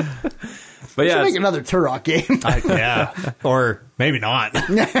 But yeah, Make another Turok game. Yeah, or maybe not.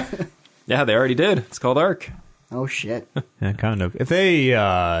 yeah, they already did. It's called Ark. Oh shit. Yeah, kind of. If they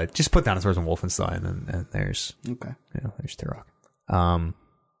just put dinosaurs in Wolfenstein, and there's Okay. there's Turok.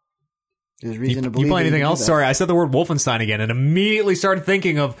 There's reason to believe. You play that anything can do else? that. Sorry, I said the word Wolfenstein again, and immediately started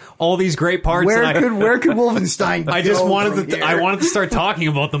thinking of all these great parts. Where and could Wolfenstein? I just go wanted from to. here? I wanted to start talking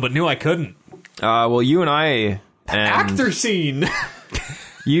about them, but knew I couldn't. Well, you and I and Actor scene.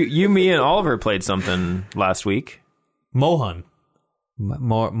 you, me, and Oliver played something last week. Mohun.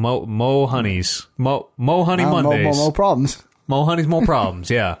 Mo honeys. Mo honey Mondays. Mo problems. Mo honeys, mo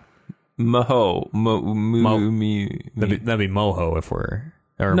problems. Yeah, Moho. that'd be moho if we're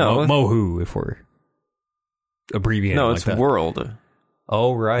or No. mohu if we're abbreviating. No, like it's that. world.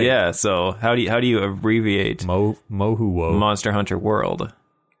 Oh right. Yeah. So how do you abbreviate Mohu wo. Monster Hunter World?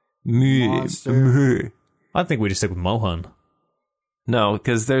 Monster. I think we just stick with Mohun. No,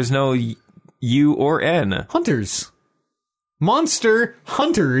 because there's no U or N. Hunters. Monster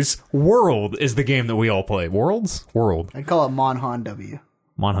Hunters World is the game that we all play. World. I'd call it Monhan W.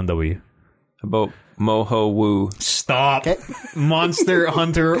 Monhun W. About Moho Woo. Stop. Okay. Monster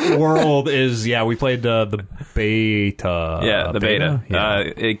Hunter World is, we played the beta. Yeah, the beta. Yeah.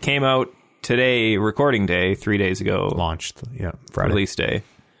 It came out today, recording day, 3 days ago. Launched. Yeah, Friday. Release day.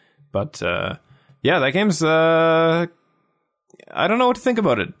 But, that game's, I don't know what to think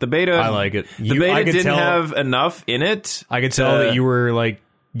about it. The beta... I like it. The beta didn't have enough in it. I could tell that you were, like,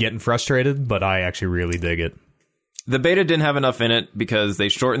 getting frustrated, but I actually really dig it. The beta didn't have enough in it because they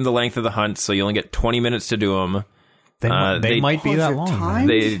shortened the length of the hunt, so you only get 20 minutes to do them. They might be that long. time?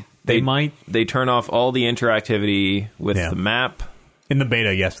 They might. They turn off all the interactivity with the map. In the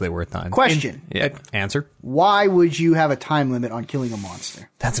beta, yes, they were at times. Question. Answer. Why would you have a time limit on killing a monster?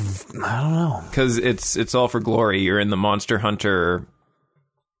 I don't know. Because it's all for glory. You're in the Monster Hunter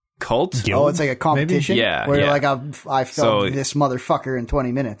cult. Guild, Oh, it's like a competition? maybe? Yeah, Where you're yeah. like, I felt this motherfucker in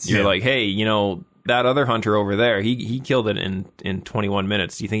 20 minutes. You're like, hey, that other hunter over there, he killed it in 21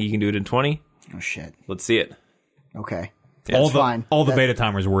 minutes. Do you think you can do it in 20? Oh, shit. Let's see it. Okay. All fine. the beta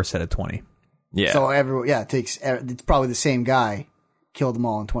timers were set at 20. Yeah. So, it's probably the same guy killed them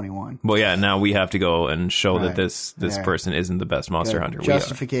all in 21. Well, yeah, now we have to go and show that Right. this There. person isn't the best monster hunter. We are.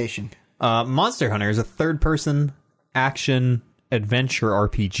 Justification. Monster Hunter is a third-person action adventure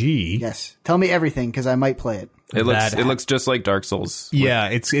RPG. Yes. Tell me everything, because I might play it. It looks just like Dark Souls. Yeah,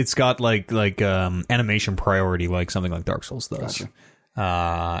 it's got like animation priority, like something like Dark Souls does.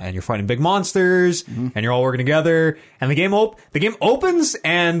 Gotcha. And you're fighting big monsters, and you're all working together. And the game opens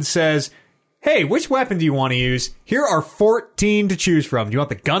and says, "Hey, which weapon do you want to use? Here are 14 to choose from. Do you want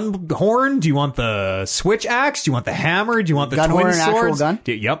the gun horn? Do you want the switch axe? Do you want the hammer? Do you want the Gun twin horn, actual swords? gun?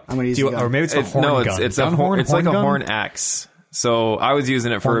 Yep. I'm gonna use the gun. Or maybe it's a horn gun. It's Gun a horn. It's like a gun? horn axe. So I was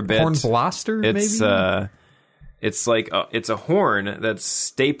using it for a bit. Horn blaster. It's maybe? it's like it's a horn that's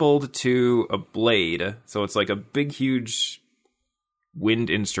stapled to a blade. So it's like a big, huge wind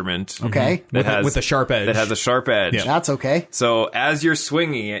instrument. Okay. with a sharp edge. That has a sharp edge. Yeah. That's okay. So as you're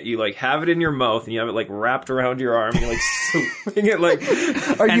swinging it, you like have it in your mouth and you have it like wrapped around your arm. You like swing it like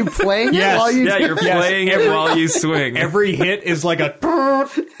Are you playing Yes. it while you you're playing it while you swing. Every hit is like a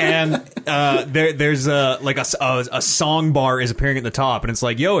and there's a song bar is appearing at the top, and it's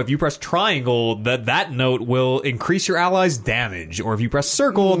like, yo, if you press triangle, that note will increase your allies' damage, or if you press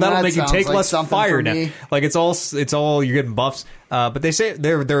circle, that'll That make you sounds take like less something fire for damage. me. Like it's all you're getting buffs. But they say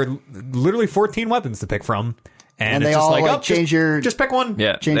there are literally 14 weapons to pick from, and they it's just all, like, like, oh, change your- just pick one.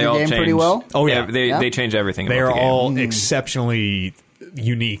 Yeah, Change they the all game change. pretty well? Oh, yeah. They change everything. They about are the game. all exceptionally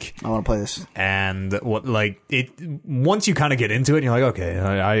unique. I want to play this. And what once you kind of get into it, and you're like, okay,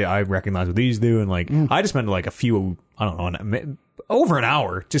 I recognize what these do, and like I just spent like a few, I don't know, over an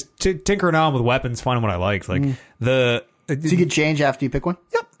hour just tinkering around with weapons, finding what I liked. Like So you can change after you pick one?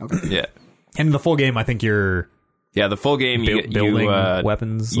 Yep. Okay. Yeah. And in the full game, I think you're The full game building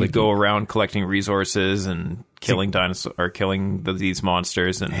weapons. You like, go around collecting resources and killing dinosaurs or killing these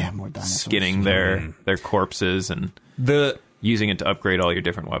monsters and more dinosaurs. skinning their corpses and using it to upgrade all your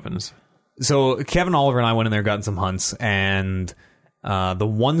different weapons. So Kevin Oliver and I went in there, gotten some hunts, and the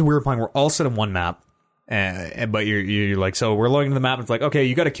ones we were playing were all set in one map. But you're like, so we're looking at the map, and it's like, okay,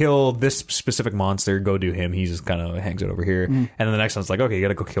 you got to kill this specific monster, go do him. He just kind of hangs out over here. And then the next one's like, okay, you got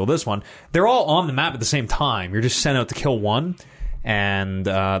to go kill this one. They're all on the map at the same time. You're just sent out to kill one. And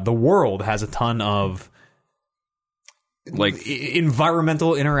the world has a ton of Like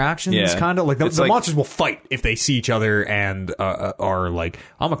environmental interactions, Yeah. kind of like the It's like- monsters will fight if they see each other and are like,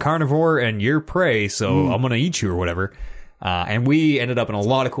 I'm a carnivore and you're prey, so I'm gonna eat you or whatever. And we ended up in a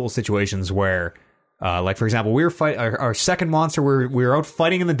lot of cool situations where, like for example, we were our second monster. We were out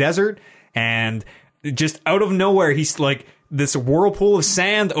fighting in the desert, and just out of nowhere, he's like, this whirlpool of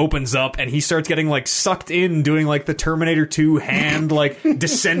sand opens up and he starts getting like sucked in, doing like the Terminator 2 hand, like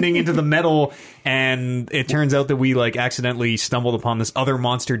descending into the metal. And it turns out that we like accidentally stumbled upon this other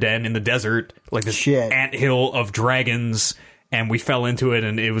monster den in the desert, like this anthill of dragons. And we fell into it,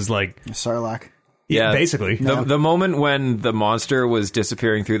 and it was like Sarlacc. Yeah, basically. The moment when the monster was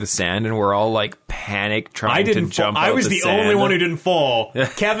disappearing through the sand and we're all like panic trying to jump out I was the the sand. only one who didn't fall.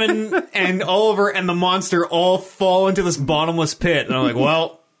 Kevin and Oliver and the monster all fall into this bottomless pit. And I'm like,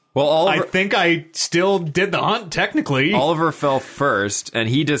 well, I think I still did the hunt, technically. Oliver fell first and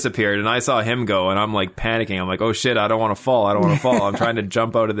he disappeared, and I saw him go, and I'm like panicking. I'm like, oh shit, I don't want to fall. I'm trying to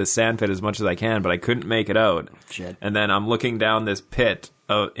jump out of this sand pit as much as I can, but I couldn't make it out. Shit. And then I'm looking down this pit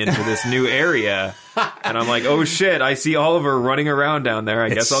into this new area, and I'm like, oh shit, I see Oliver running around down there. I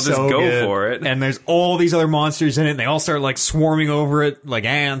guess I'll just so go good. for it. And there's all these other monsters in it, and they all start like swarming over it like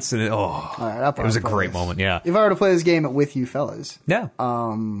ants, and it was a great moment. Yeah, If I were to play this game with you fellas, yeah,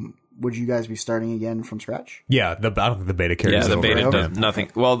 would you guys be starting again from scratch? yeah. I don't think the beta carries. Yeah, the over. beta Okay. does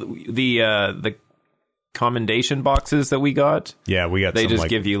nothing. Well, the commendation boxes that we got, Yeah, we got. they some, just like,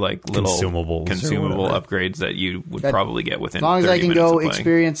 give you like little consumables or whatever. upgrades that you would That- probably get within As long as 30 I can minutes go of playing.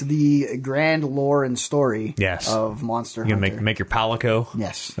 experience the grand lore and story Yes. of Monster You Hunter. can make your palico.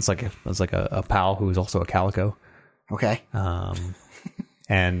 Yes. It's like a pal who's also a calico. Okay.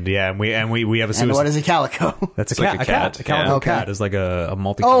 And yeah, and we have a And suicide. what is a calico? That's It's like a cat. A calico Yeah. Okay. cat is like a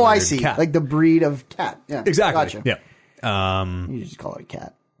multicolored Oh, I see. cat. Like the breed of cat. Yeah. exactly. Gotcha. Yeah. You just call it a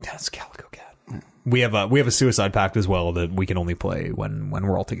cat. That's calico cat. We have a suicide pact as well that we can only play when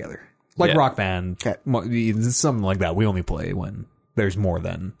we're all together. Like Yeah. Rock Band, Okay. something like that. We only play when there's more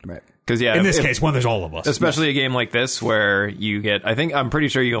than. Right. Because In this case, when there's all of us. especially a game like this where you get, I'm pretty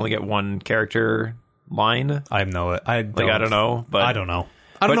sure you only get one character line. I know it. I don't know, but I don't know.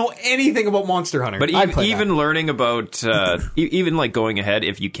 I don't know anything about Monster Hunter. But I'd play even learning about, even like going ahead,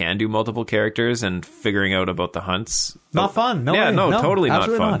 if you can do multiple characters and figuring out about the hunts, not fun. No, yeah, way. no, totally not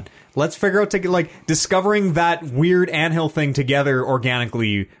absolutely fun. Let's figure out discovering that weird anthill thing together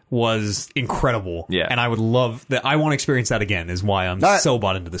organically was incredible. Yeah. and I would love that. I want to experience that again. Is why I'm right. so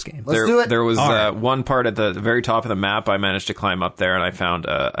bought into this game. Let's do it. There was All right. one part at the very top of the map. I managed to climb up there and I found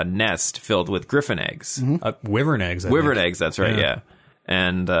a nest filled with griffin eggs. Wyvern eggs. I Wyvern think. eggs, that's right, Yeah. yeah.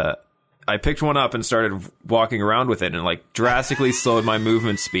 And I picked one up and started walking around with it and like drastically slowed my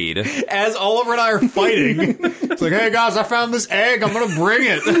movement speed. As Oliver and I are fighting, it's like, hey guys, I found this egg. I'm gonna bring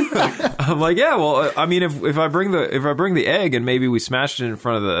it. I'm like, yeah, well, I mean, if I bring the egg and maybe we smashed it in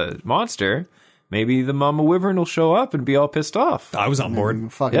front of the monster, maybe the mama wyvern will show up and be all pissed off. I was on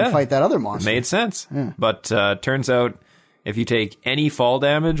board. Fucking Yeah. fight that other monster. Made sense. But turns out if you take any fall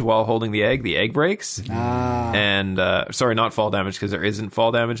damage while holding the egg breaks. And sorry, not fall damage because there isn't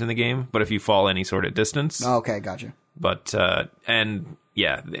fall damage in the game, but if you fall any sort of distance. Okay, gotcha. But and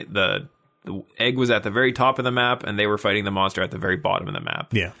yeah, the egg was at the very top of the map, and they were fighting the monster at the very bottom of the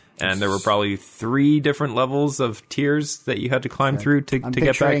map. Yeah. And there were probably 3 different levels of tiers that you had to climb through to I'm get back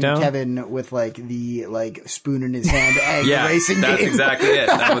picturing down. Kevin with like the spoon in his hand egg Yeah, racing that's game. exactly it.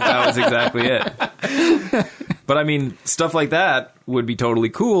 That was exactly it. But I mean, stuff like that would be totally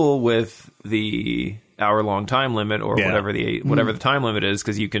cool with the hour-long time limit or Yeah. whatever the time limit is,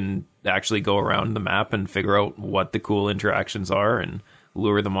 because you can actually go around the map and figure out what the cool interactions are and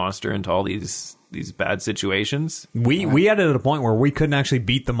lure the monster into all these bad situations. We had it at a point where we couldn't actually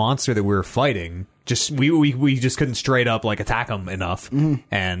beat the monster that we were fighting. We just couldn't straight up like attack him enough,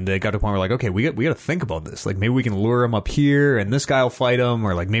 and it got to a point where like, okay, we got to think about this. Like maybe we can lure him up here, and this guy will fight him,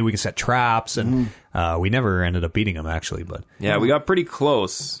 or like maybe we can set traps. And we never ended up beating him actually, but Yeah, we got pretty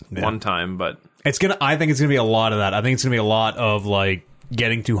close one time, but I think it's gonna be a lot of that. I think it's gonna be a lot of like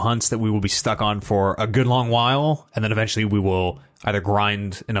getting to hunts that we will be stuck on for a good long while, and then eventually we will either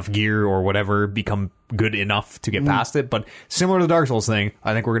grind enough gear or whatever, become good enough to get past it. But similar to the Dark Souls thing,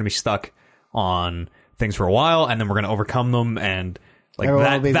 I think we're going to be stuck on things for a while, and then we're going to overcome them, and like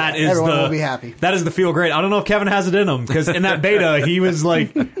Everyone will be happy. That is the feel great. I don't know if Kevin has it in him, because in that beta he was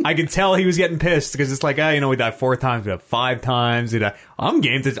like, I could tell he was getting pissed, because it's like, we died 4 times, we died 5 times, I'm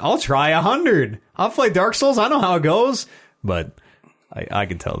game to, I'll try 100. I'll play Dark Souls, I know how it goes, but I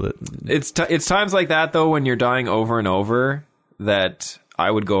can tell that it's times like that though when you're dying over and over that I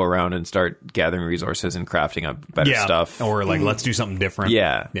would go around and start gathering resources and crafting up better stuff. or like let's do something different.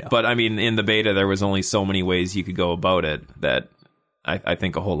 Yeah. But I mean, in the beta, there was only so many ways you could go about it that I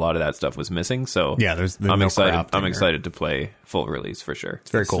think a whole lot of that stuff was missing. So Yeah, there's I'm no excited. crafting I'm or- excited to play full release for sure.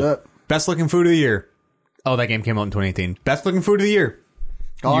 It's very cool. What's up? Best looking food of the year. Oh, that game came out in 2018. Best looking food of the year.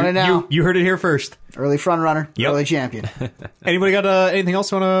 Calling it now. You heard it here first. Early front runner, Yep. early champion. Anybody got anything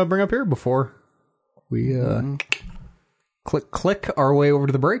else you want to bring up here before we click our way over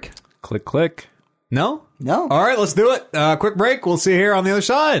to the break? Click, click. No? No. All right, let's do it. Quick break. We'll see you here on the other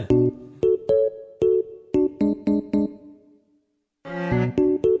side.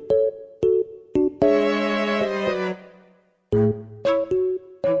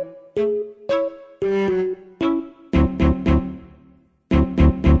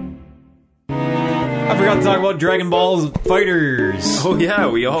 I forgot to talk about Dragon Ball Fighters. Oh yeah,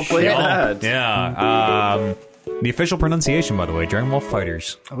 we all played that. Yeah. The official pronunciation, by the way, Dragon Ball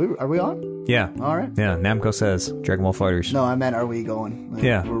Fighters. Are we on? Yeah. All right. Yeah, Namco says Dragon Ball Fighters. No, I meant, are we going? Like,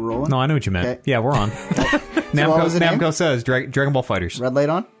 Yeah. We're rolling? No, I know what you meant. Okay. Yeah, we're on. what was the name? Namco says Dragon Ball Fighters. Red light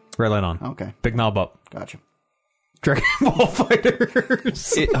on? Red light on. Okay. Big knob up. Gotcha. Dragon Ball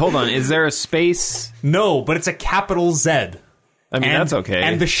Fighters. Hold on, is there a space? No, but it's a capital Z. I mean, that's okay.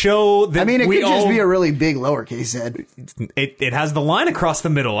 And the show that I mean, it we could just own, be a really big lowercase Z. it has the line across the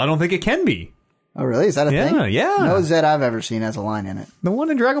middle. I don't think it can be. Oh, really? Is that a thing? Yeah. No Z I've ever seen has a line in it. The one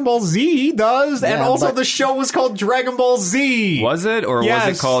in Dragon Ball Z does, and Yeah, also but- the show was called Dragon Ball Z. Was it, or was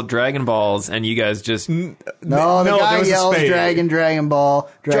Yes. it called Dragon Balls? And you guys just No, the no, there guy was a yells space. Dragon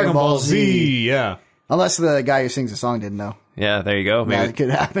Ball Z. Yeah. Unless the guy who sings the song didn't know. yeah, there you go. Maybe That could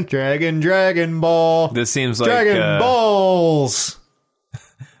happen. Dragon Ball. this seems like Dragon Balls.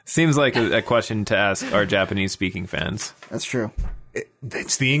 seems like a question to ask our Japanese speaking fans. That's true.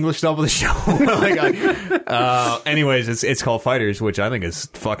 It's the English dub of the show. Anyways, it's called Fighters, which I think is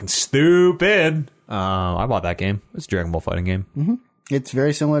fucking stupid. I bought that game. It's a Dragon Ball fighting game. It's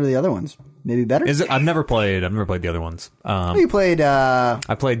very similar to the other ones. Maybe better. Is it? I've never played the other ones. You played. I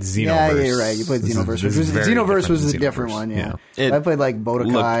played Xenoverse. Yeah, you're right. You played This is- Xenoverse. this is very Xenoverse was different a than different Xenoverse. one. Yeah, It I played like Looked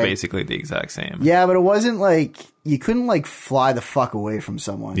Bodokai. basically the exact same. Yeah, but it wasn't like you couldn't like fly the fuck away from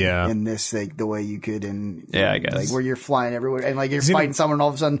someone. Yeah. In this, like the way you could in Yeah, I guess. like where you're flying everywhere and like you're fighting someone, and all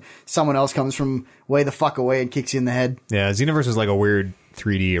of a sudden someone else comes from way the fuck away and kicks you in the head. Yeah, Xenoverse is like a weird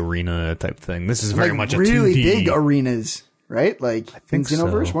 3D arena type thing. This is very Like much a really 2D. big arenas, right? Like think in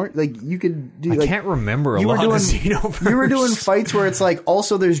Xenoverse, so. weren't like you could do. I like, can't remember a you were lot doing, of Xenoverse. You were doing fights where it's like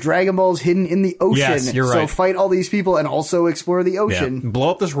also there's Dragon Balls hidden in the ocean. Yes, you're So right. fight all these people and also explore the Yeah. ocean.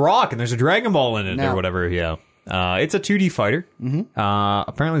 Blow up this rock and there's a Dragon Ball in it No. or whatever. Yeah. It's a 2D fighter. Mm-hmm.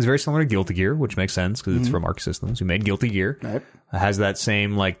 Apparently, it's very similar to Guilty Gear, which makes sense because it's from Arc Systems, who made Guilty Gear. Right. It has that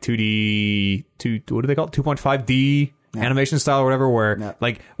same like 2D, what do they call it? 2.5D animation style or whatever. Where Yeah.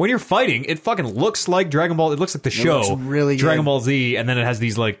 like when you're fighting, it fucking looks like Dragon Ball. It looks like the show, looks really Dragon good. Ball Z, and then it has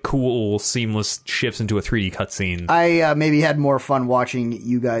these like cool, seamless shifts into a 3D cutscene. I maybe had more fun watching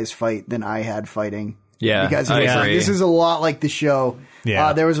you guys fight than I had fighting. Yeah, because I it was like, agree. this is a lot like the show.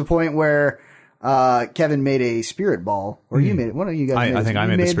 Yeah. There was a point where Kevin made a spirit ball, or you made it. One of you guys. I made think it.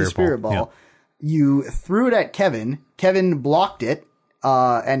 I You made the spirit ball. ball. You threw it at Kevin. Kevin blocked it.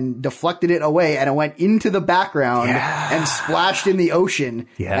 And deflected it away, and it went into the background and splashed in the ocean.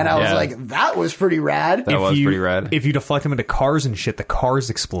 Yeah. And I was Yeah. like, "That was pretty rad." That was you, pretty rad. If you deflect them into cars and shit, the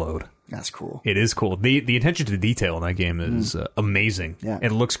cars explode. That's cool. It is cool. The attention to detail in that game is amazing. Yeah.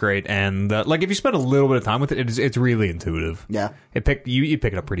 It looks great, and like if you spend a little bit of time with it, it's really intuitive. Yeah. you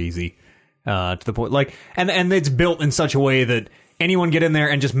pick it up pretty easy to the point like and it's built in such a way that anyone get in there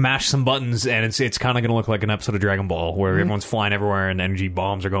and just mash some buttons, and it's kind of going to look like an episode of Dragon Ball where everyone's flying everywhere and energy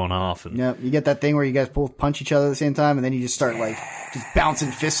bombs are going off. And Yeah, you get that thing where you guys both punch each other at the same time, and then you just start like just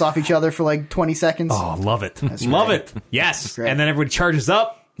bouncing fists off each other for like 20 seconds. oh, love it, love it. Yes, great. and then everybody charges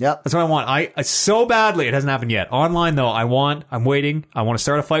up. Yep. That's what I want. I so badly. It hasn't happened yet. Online though, I'm waiting. I want to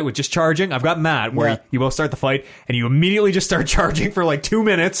start a fight with just charging. I've gotten that where Yeah. you both start the fight and you immediately just start charging for like 2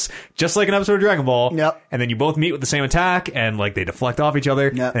 minutes, just like an episode of Dragon Ball. Yep. And then you both meet with the same attack and like they deflect off each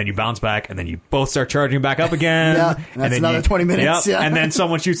other. Yep. And then you bounce back and then you both start charging back up again. Yeah, and that's then another 20 minutes, Yep. yeah. And then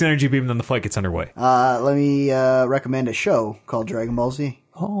someone shoots an energy beam and then the fight gets underway. Let me recommend a show called Dragon Ball Z.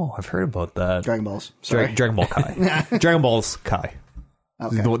 Oh, I've heard about that. Dragon Balls. Sorry. Dragon Ball Kai. Dragon Balls Kai.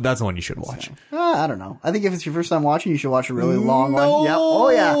 Okay. That's the one you should watch. I don't know. I think if it's your first time watching, you should watch a really long one. Yep. Oh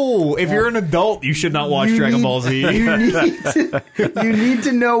yeah. If you're an adult, you should not watch You Dragon need- Ball Z. You need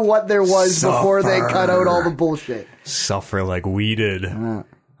to know what there was before they cut out all the bullshit. Suffer like we did.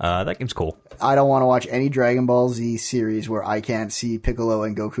 That game's cool. I don't want to watch any Dragon Ball Z series where I can't see Piccolo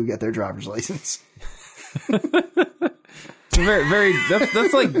and Goku get their driver's license. Very, very.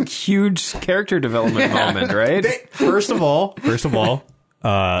 That's like huge character development moment, right? First of all,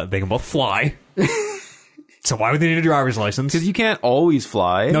 they can both fly. So why would they need a driver's license? Because you can't always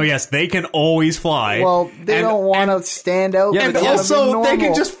fly. No, yes, they can always fly. Well, they And- don't want to stand out. Yeah, And but also, they can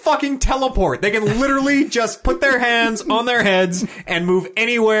normal. just fucking teleport. They can literally just put their hands on their heads and move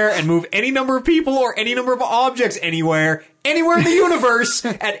anywhere and move any number of people or any number of objects anywhere in the universe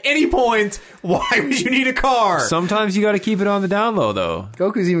at any point. Why would you need a car? Sometimes you got to keep it on the down low, though.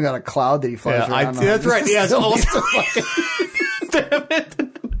 Goku's even got a cloud that he flies Yeah, around on. that's right. Yes, Still also. Damn it.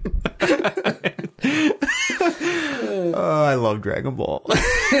 Oh, I love Dragon Ball.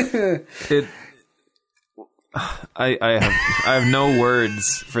 It. I have no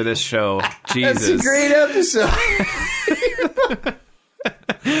words for this show. Jesus, That's a great episode.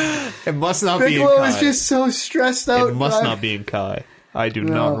 It must not be in Piccolo Kai. is just so stressed out. It must by- not be in Kai. I do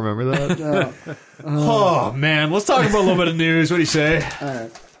not remember that. No. Oh, man. Let's talk about a little bit of news. What do you say? You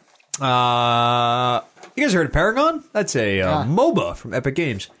guys heard of Paragon? That's a MOBA from Epic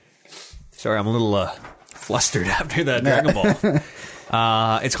Games. Sorry, I'm a little flustered after that Dragon Ball.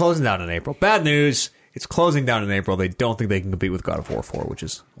 It's closing down in April. Bad news. It's closing down in April. They don't think they can compete with God of War 4, which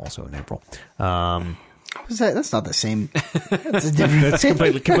is also in April. What was that? That's not the same. That's a different. That's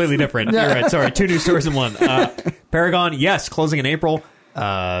completely different. You're right. Sorry, 2 news stories in one. Paragon, yes, closing in April.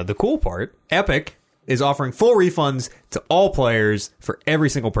 The cool part, Epic is offering full refunds to all players for every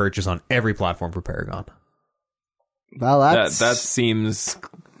single purchase on every platform for Paragon. Well, that seems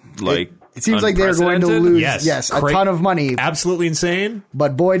like it seems like they're going to lose a ton of money. Absolutely insane.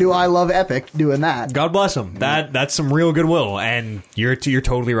 But boy, do I love Epic doing that. God bless them. That's some real goodwill. And you're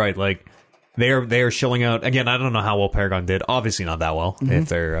totally right. Like they are shilling out again. I don't know how well Paragon did. Obviously not that well if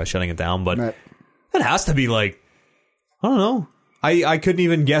they're shutting it down. But it has to be like, I don't know. I couldn't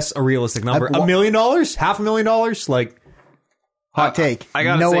even guess a realistic number. $1 million? $500,000? Like hot take.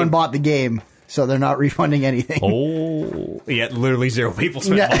 No one bought the game. So they're not refunding anything. Oh, yeah, literally 0 people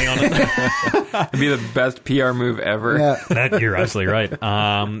spent money on it. It'd be the best PR move ever. Yeah. You're absolutely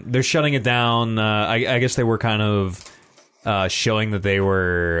right. They're shutting it down. I guess they were kind of showing that they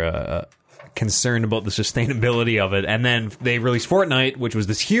were concerned about the sustainability of it. And then they released Fortnite, which was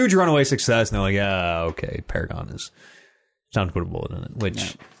this huge runaway success. And they're like, yeah, okay, Paragon is time to put a bullet in it.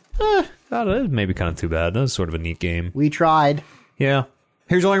 Which, I don't know, maybe kind of too bad. That was sort of a neat game. We tried. Yeah.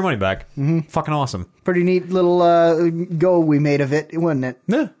 Here's all your money back. Fucking awesome. Pretty neat little go we made of it, wasn't it?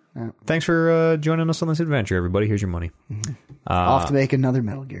 Yeah. Thanks for joining us on this adventure, everybody. Here's your money. Off to make another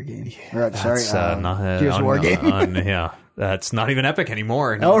Metal Gear game. Gears of War game. Yeah. That's not even Epic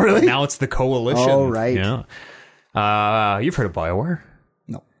anymore. Oh, really? Now it's the Coalition. Oh, right. Yeah. You've heard of BioWare?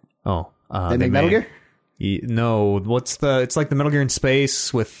 No. Oh. They make Metal Gear? No. It's like the Metal Gear in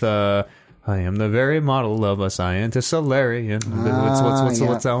space with... I am the very model of a scientist Solarian. What's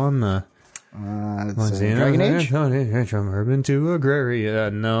that one? It's Dragon Age? From urban to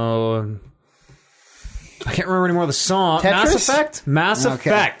agraria. No. I can't remember anymore of the song. Tetris? Mass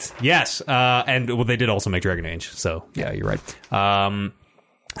Effect. Yes. And well, they did also make Dragon Age. So, yeah, you're right. And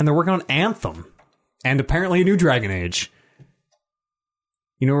they're working on Anthem. And apparently a new Dragon Age.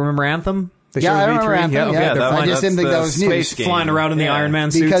 Remember Anthem? I remember Anthem. I just didn't think that was news. Flying around in the Iron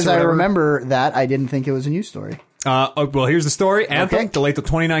Man suits. Because I remember that, I didn't think it was a news story. Well, here's the story. Anthem, delayed till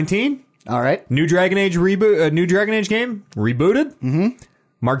 2019. All right. New Dragon Age reboot. New Dragon Age game rebooted. Mm-hmm.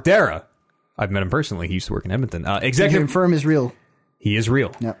 Mark Dara. I've met him personally. He used to work in Edmonton. Executive. Confirm is real. He is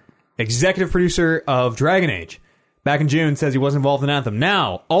real. Yep. Executive producer of Dragon Age. Back in June, says he wasn't involved in Anthem.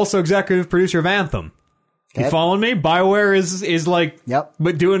 Now, also executive producer of Anthem. You following me? BioWare is like,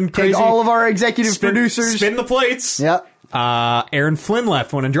 but doing crazy. Take all of our executive producers. Spin the plates. Yep. Aaron Flynn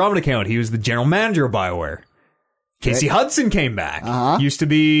left when Andromeda came out. He was the general manager of BioWare. Casey Hudson came back. Used to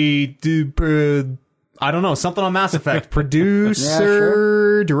be, I don't know, something on Mass Effect.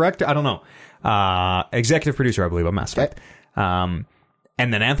 Producer, director, I don't know. Executive producer, I believe, on Mass Effect. And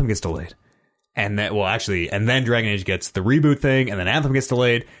then Anthem gets delayed. And then, and then Dragon Age gets the reboot thing, and then Anthem gets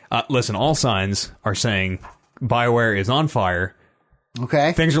delayed. Listen, all signs are saying BioWare is on fire.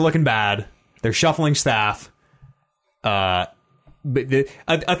 Okay. Things are looking bad. They're shuffling staff. But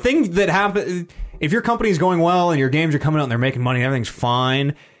a thing that happens, if your company's going well and your games are coming out and they're making money and everything's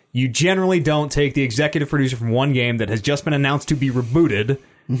fine, you generally don't take the executive producer from one game that has just been announced to be rebooted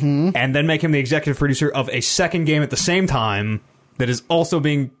and then make him the executive producer of a second game at the same time that is also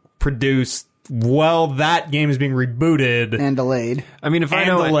being produced while that game is being rebooted and delayed. I mean, if I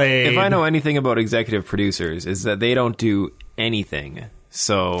know anything about executive producers, is that they don't do anything.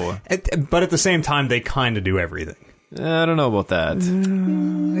 So, but at the same time, they kind of do everything. I don't know about that.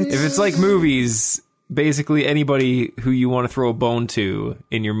 If it's like movies, basically anybody who you want to throw a bone to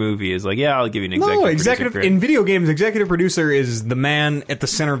in your movie is like, yeah, I'll give you an executive producer. In video games, executive producer is the man at the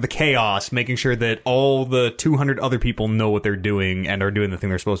center of the chaos, making sure that all the 200 other people know what they're doing and are doing the thing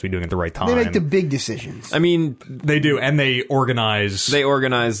they're supposed to be doing at the right time. They make the big decisions. I mean, they do, and they organize. They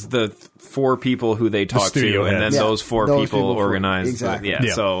organize the 4 people who they talk to, and then those 4 people organize. Exactly.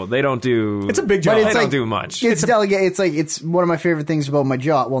 So they don't do. It's a big job. They don't do much. It's delegate. It's one of my favorite things about my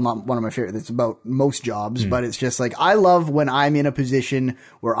job. Well, not one of my favorite. It's about most jobs, but it's just like I love when I'm in a position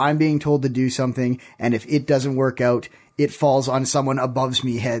where I'm being told to do something, and if it doesn't work out, it falls on someone above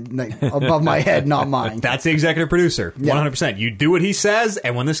my head, not mine. That's the executive producer, 100%. You do what he says,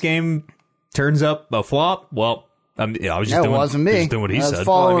 and when this game turns up a flop, well. I was just it wasn't me. Just doing what he said.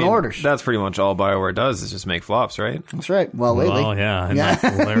 Following orders. That's pretty much all BioWare does is just make flops, right? That's right. Well, lately. Well, yeah.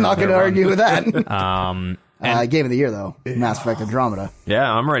 I'm not going to argue with that. Game of the year, though. Mass Effect Andromeda.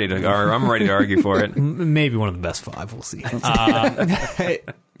 Yeah, I'm ready to argue for it. Maybe one of the best 5. We'll see.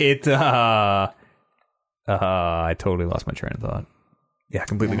 I totally lost my train of thought. Yeah,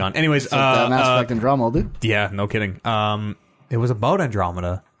 completely gone. Anyways, Mass Effect Andromeda. Yeah, no kidding. It was about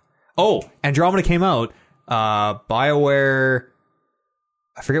Andromeda. Oh, Andromeda came out. BioWare,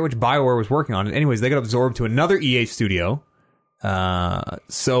 I forget which BioWare was working on it. Anyways, they got absorbed to another EA studio.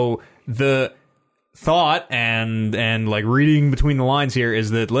 So the thought and like reading between the lines here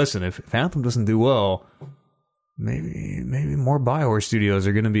is that, listen, if Anthem doesn't do well, maybe more BioWare studios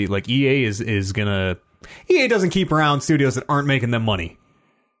are going to be like EA is going to. EA doesn't keep around studios that aren't making them money.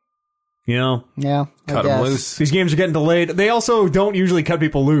 You know? Yeah. Cut them loose. These games are getting delayed. They also don't usually cut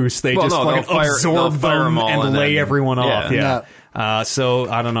people loose. They just fucking absorb them and lay everyone off. Yeah. So,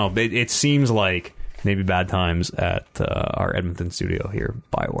 I don't know. It seems like maybe bad times at our Edmonton studio here,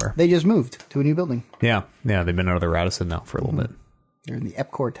 BioWare. They just moved to a new building. Yeah. They've been out of the Radisson now for a little bit. They're in the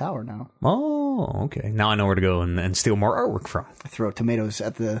Epcot Tower now. Oh, okay. Now I know where to go and steal more artwork from. Throw tomatoes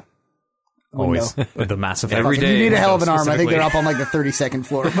at the Always. The massiff. Every day. You need a hell of an arm. I think they're up on like the 32nd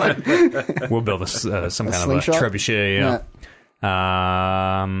floor. But we'll build some kind slingshot? of a trebuchet. Yeah.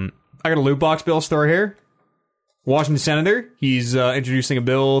 I got a loot box bill story here. Washington Senator. He's introducing a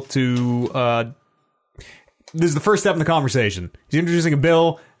bill to... this is the first step in the conversation. He's introducing a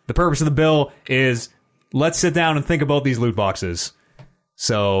bill. The purpose of the bill is let's sit down and think about these loot boxes.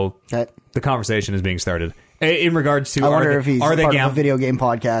 So the conversation is being started. In regards to, I wonder if he's part of a video game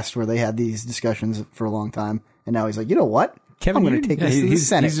podcast where they had these discussions for a long time, and now he's like, you know what? Kevin, I'm going to take this to the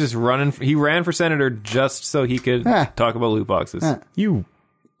Senate. He's just running. He ran for senator just so he could talk about loot boxes. You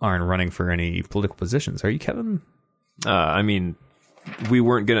aren't running for any political positions, are you, Kevin? I mean, we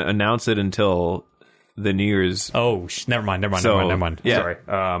weren't going to announce it until the New Year's. Oh, never mind. Yeah.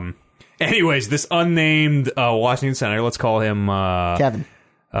 Sorry. Anyways, this unnamed Washington Senator, let's call him Kevin.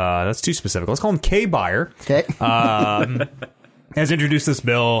 That's too specific. Let's call him K. Buyer. Okay. Has introduced this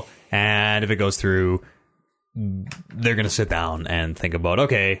bill, and if it goes through, they're going to sit down and think about,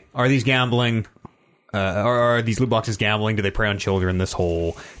 okay, are these gambling? Are these loot boxes gambling? Do they prey on children? This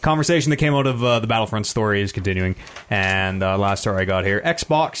whole conversation that came out of the Battlefront story is continuing. And last story I got here,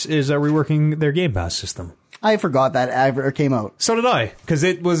 Xbox is reworking their Game Pass system. I forgot that ever came out. So did I, because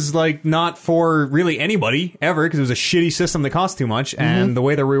it was like not for really anybody ever, because it was a shitty system that cost too much, and the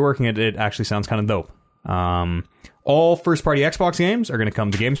way they're reworking it, it actually sounds kind of dope. All first-party Xbox games are going to come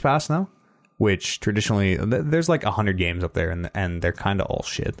to Games Pass now, which traditionally, there's like 100 games up there, and they're kind of all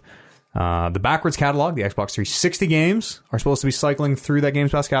shit. The backwards catalog, the Xbox 360 games, are supposed to be cycling through that Games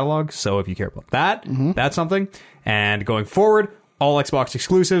Pass catalog, so if you care about that, that's something. And going forward, all Xbox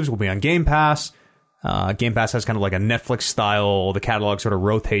exclusives will be on Game Pass. Game Pass has kind of like a Netflix style, the catalog sort of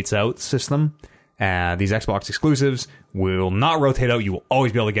rotates out system. These Xbox exclusives will not rotate out. You will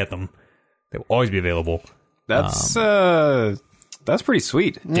always be able to get them. They will always be available. That's pretty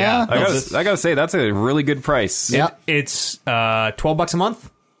sweet. Yeah. I gotta say, that's a really good price. Yeah. It's $12 a month.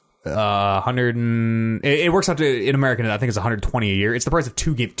 It works out to, in American, I think it's $120 a year. It's the price of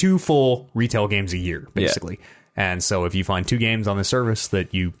two full retail games a year, basically. Yeah. And so if you find 2 games on the service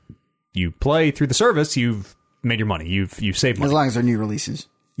that you play through the service, you've made your money. You've saved money. As long as they're new releases.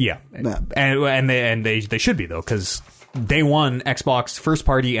 Yeah. And they should be, though, because day one, Xbox first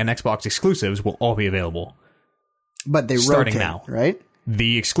party and Xbox exclusives will all be available. But they starting rotate, now, right?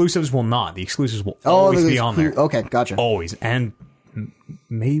 The exclusives will not. The exclusives will always be on there. Okay, gotcha. Always. And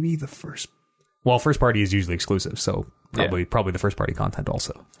maybe the first party is usually exclusive, so probably the first party content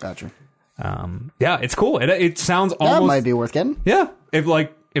also. Gotcha. Yeah, it's cool. It sounds almost... That might be worth getting. Yeah.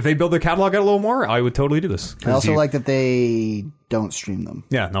 If they build their catalog out a little more, I would totally do this. I also like that they don't stream them.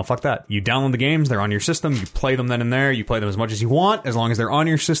 Yeah, no, fuck that. You download the games, they're on your system, you play them then and there, you play them as much as you want, as long as they're on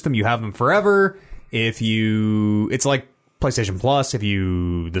your system, you have them forever. It's like PlayStation Plus,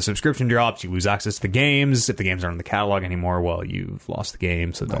 the subscription drops, you lose access to the games. If the games aren't in the catalog anymore, well, you've lost the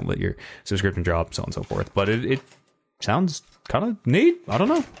game, so don't let your subscription drop, so on and so forth. But it sounds kind of neat. I don't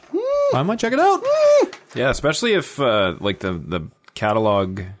know. I might check it out. Yeah, especially if like the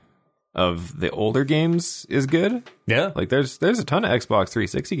catalog of the older games is good. Yeah. Like there's a ton of Xbox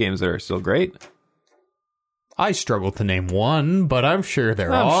 360 games that are still great. I struggle to name one, but I'm sure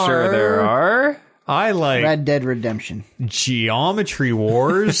there are. I'm sure there are. I like Red Dead Redemption. Geometry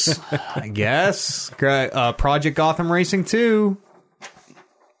Wars, I guess. Project Gotham Racing 2.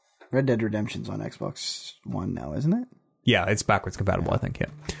 Red Dead Redemption's on Xbox One now, isn't it? Yeah, it's backwards compatible, I think,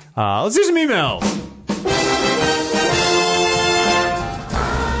 yeah. Let's do some emails.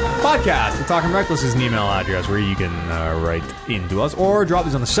 Podcast at Talking Reckless is an email address where you can write into us or drop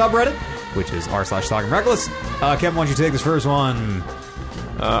these on the subreddit, which is r/Talking Reckless. Kevin, why don't you take this first one?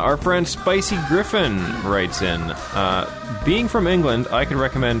 Our friend Spicy Griffin writes in, being from England, I could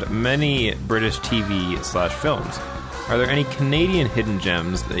recommend many British TV/films. Are there any Canadian hidden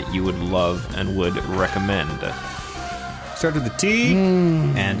gems that you would love and would recommend? starts with a T,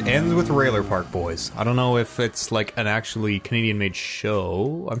 and ends with Trailer Park Boys. I don't know if it's like an actually Canadian-made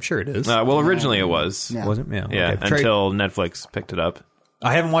show. I'm sure it is. Well, originally it was. Yeah. Was it? Yeah. Yeah, okay. until Netflix picked it up.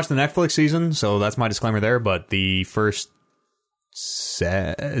 I haven't watched the Netflix season, so that's my disclaimer there. But the first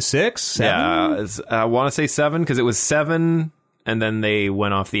 6, 7? Yeah, I want to say 7 because it was 7, and then they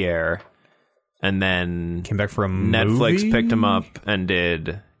went off the air, and then Came back for a Netflix movie? picked them up and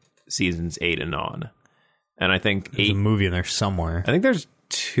did seasons 8 and on. And I think There's 8. a movie in there somewhere. I think there's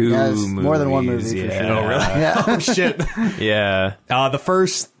 2 Yeah, there's movies. more than one movie for Yeah. sure. Oh, really? Yeah. Oh, shit. Yeah. The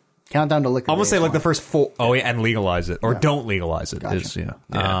first... Countdown to Liquor. I'm gonna say Days like the one. first 4. Oh, yeah, and legalize it or Yeah. don't legalize it. Gotcha. Is,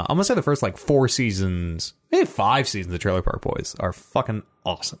 I'm gonna say the first like 4 seasons, maybe 5 seasons of Trailer Park Boys are fucking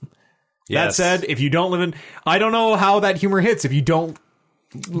awesome. Yes. That said, if you don't live in, I don't know how that humor hits. If you don't,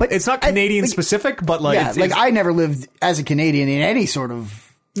 But it's not Canadian specific, but like, yeah, it's, I never lived as a Canadian in any sort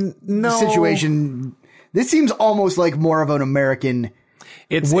of no situation. This seems almost like more of an American.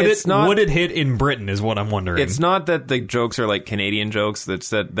 Would it hit in Britain? Is what I'm wondering. It's not that the jokes are like Canadian jokes.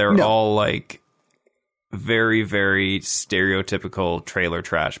 It's that they're No. all like very, very stereotypical trailer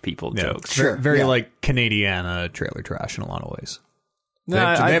trash people jokes. Sure, very yeah. like Canadiana trailer trash in a lot of ways. No, They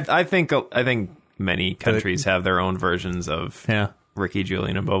I have- think many countries have their own versions of Yeah. Ricky,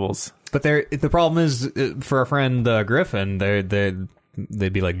 Julian, and Bubbles. But the problem is for our friend Griffin,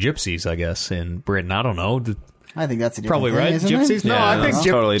 they'd be like gypsies, I guess, in Britain. I don't know. I think that's a different Probably thing, right. isn't Gypsies? it? No, Yeah, I think it's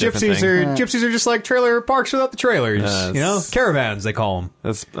totally a different gypsies are just like trailer parks without the trailers. Yes. You know, caravans they call them.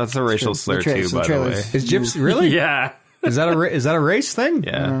 That's a racial slur The too, by the way. trailers. Is gypsy really? Yeah, Is that a race thing?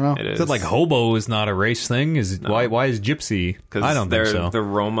 yeah, don't know. it is. Is it like hobo is not a race thing? Is it, why is gypsy? I don't they're think so. the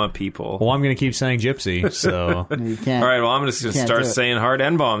Roma people. Well, I'm gonna keep saying gypsy. So, You can't. All right, well, I'm just going to can't start do it. saying hard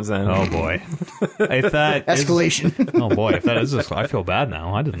N-bombs then. oh boy, if that is- Escalation. oh boy, if that is, I feel bad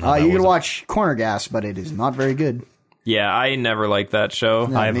now. I didn't know. that You can was a- watch Corner Gas, but it is not very good. Yeah, I never liked that show.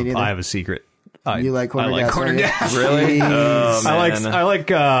 No. I me neither. have a secret. You like Corner I like Gas? corner don't you? gas. Really? Jeez. Oh, I like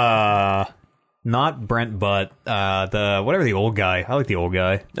not Brent, but the whatever the old guy. I like the old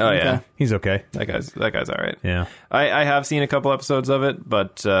guy. Oh yeah, Okay. He's okay. that guy's all right. Yeah. I have seen a couple episodes of it,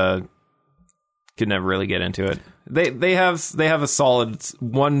 but could never really get into it. They have a solid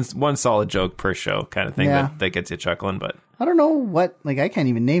one solid joke per show kind of thing Yeah. that gets you chuckling. But I don't know what. Like, I can't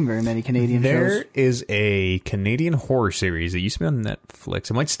even name very many Canadian There shows. is a Canadian horror series that used to be on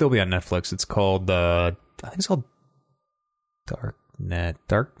Netflix. It might still be on Netflix. It's called I think it's called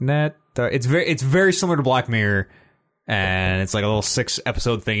Darknet. It's very similar to Black Mirror, and it's like a little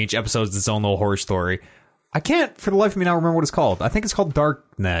 6-episode thing. Each episode is its own little horror story. I can't for the life of me now remember what it's called. I think it's called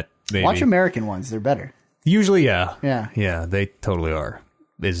Darknet. Maybe. Watch American ones; they're better. Usually, yeah, Yeah. they totally are.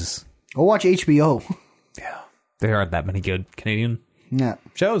 Go watch HBO. There aren't that many good Canadian Yeah.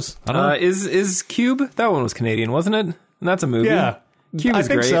 shows. I don't know. is Cube? That one was Canadian, wasn't it? And that's a movie. Yeah, Cube I is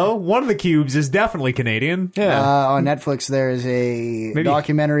think great. so. One of the cubes is definitely Canadian. Yeah. On Netflix, there is a Maybe.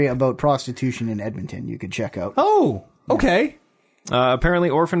 documentary about prostitution in Edmonton. You could check out. Oh, okay.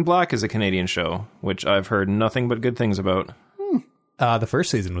 Apparently, Orphan Black is a Canadian show, which I've heard nothing but good things about. The first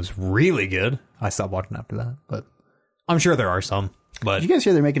season was really good. I stopped watching after that, but I'm sure there are some. But Did you guys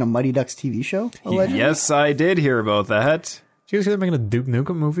hear they're making a Mighty Ducks TV show? Allegedly? Yes, I did hear about that. did you guys hear they're making a Duke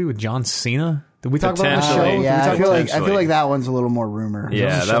Nukem movie with John Cena? Did we talk about that show? Potentially. Did we Yeah, talk I feel about like that? potentially. that one's a little more rumor.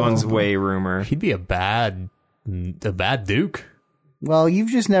 Yeah, Those that show- one's way rumor. He'd be a bad Duke. Well, you've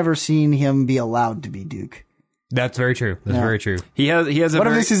just never seen him be allowed to be Duke. That's very true. That's very true. He has a What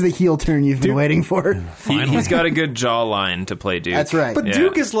if very, this is the heel turn you've been waiting for? he's got a good jawline to play Duke. That's right. But Yeah.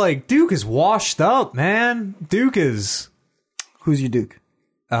 Duke is washed up, man. Duke is. Who's your Duke?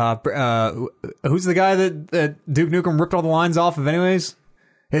 Who's the guy that Duke Nukem ripped all the lines off of, anyways?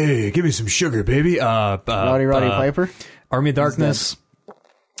 Hey, give me some sugar, baby. Roddy Piper? Army of Darkness.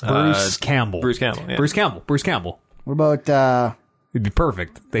 Bruce Campbell. Bruce Campbell, yeah. Bruce Campbell. What about It'd be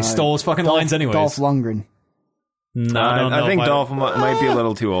perfect. They stole his fucking lines anyways. Dolph Lundgren? No, I don't know I think if Dolph might be a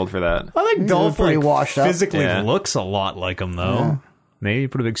little too old for that. I think Dolph pretty like, washed up. physically Yeah. looks a lot like him, though. Maybe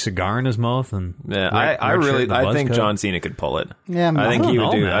put a big cigar in his mouth and Yeah, red shirt and a I buzz think cut. John Cena could pull it. Yeah, I think I he don't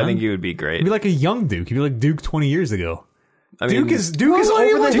would know, do. I man. think he would be great. He'd be like a young Duke. He'd be like Duke 20 years ago. I mean, Duke is Well, what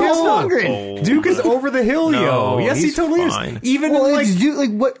over the Dolph hill. Lundgren? Duke is over the hill, No, yo. Yes, he he's totally fine. is. Even Well, in, like it's Duke.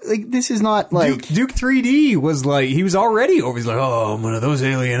 Like what? Like this is not like. Duke 3D was like he was already over. He's like, oh, I'm one of those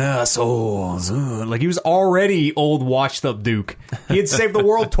alien assholes. Like he was already old, washed up Duke. He had saved the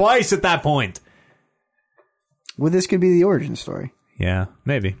world twice at that point. Well, this could be the origin story. Yeah,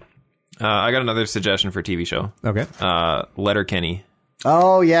 maybe. I got another suggestion for a TV show. Okay. Letterkenny.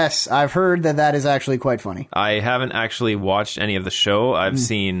 Oh, yes. I've heard that is actually quite funny. I haven't actually watched any of the show. I've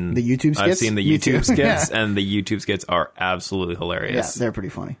seen The YouTube skits? I've seen the Me too. YouTube skits, Yeah. and the YouTube skits are absolutely Yeah, hilarious. they're pretty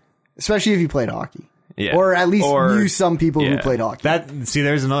funny. Especially if you played hockey. Yeah. Or at least Or- knew some people who yeah. played hockey.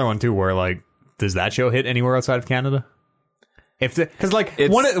 There's another one too where like, does that show hit anywhere outside of Canada? If because like It's-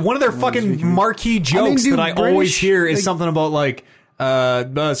 one of their fucking marquee jokes dude, that I British, always hear is like- something about like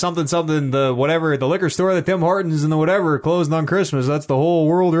something the whatever, the liquor store, the Tim Hortons and the whatever closed on Christmas. That's the whole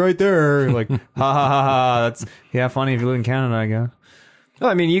world right there. Like ha ha ha ha. That's funny if you live in Canada, I guess. Well,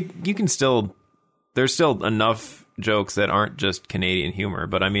 I mean, you can still. There's still enough jokes that aren't just Canadian humor,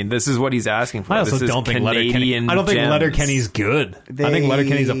 but I mean, this is what he's asking for. I also this is don't think Letterkenny. Canadian I don't think gems. Letterkenny's good. I think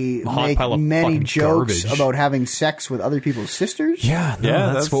Letterkenny's a hot make pile of many fucking jokes garbage. about having sex with other people's sisters. Yeah, no,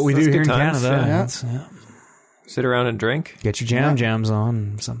 Yeah, that's what we do that's here in good times, Canada. yeah. That's- Sit around and drink. Get your jams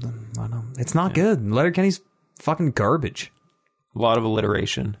on something. I don't know. It's not good. Letterkenny's fucking garbage. A lot of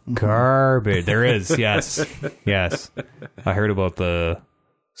alliteration. Garbage. There is. Yes. Yes. I heard about the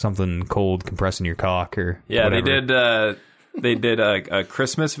something cold compressing your cock or Yeah, whatever. they did a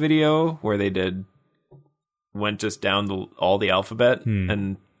Christmas video where they went just down all the alphabet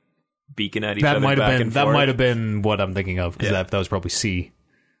and beacon at each other. That might back have been and that forth. might have been what I'm thinking of because Yeah. that was probably C.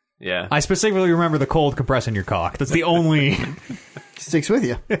 Yeah. I specifically remember the cold compressing your cock. That's the only Sticks with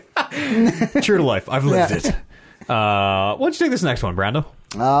you. true to life. I've lived Yeah. it. Why don't you take this next one, Brando?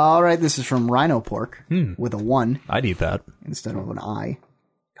 All right, this is from Rhino Pork with a 1 I'd eat that. instead of an I.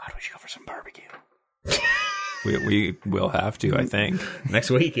 God, we should go for some barbecue. We will have to, I think.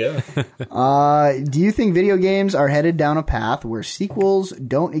 Next week, yeah. Do you think video games are headed down a path where sequels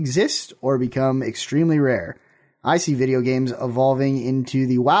don't exist or become extremely rare? I see video games evolving into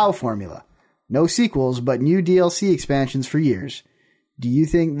the WoW formula. No sequels, but new DLC expansions for years. Do you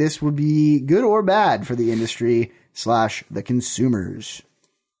think this would be good or bad for the industry / the consumers?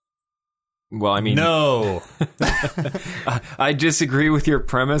 Well, I mean, No. I disagree with your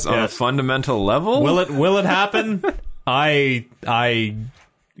premise on a Yes. fundamental level. Will it happen? I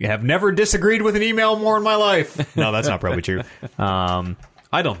have never disagreed with an email more in my life. No, that's not probably true.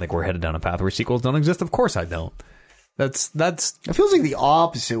 I don't think we're headed down a path where sequels don't exist. Of course I don't. That's It feels like the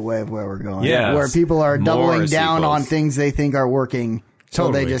opposite way of where we're going. Yes. Where people are More doubling down sequels. on things they think are working. So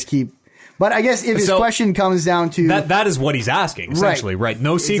Totally. they just keep... But I guess if his So- question comes down to... that is what he's asking essentially, right?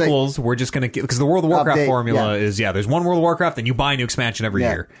 No like- sequels. We're just gonna because the World of Warcraft Update, formula yeah. is there's one World of Warcraft and you buy a new expansion every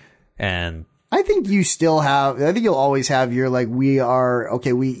Yeah. year, and I think you still have. I think you'll always have your like. We are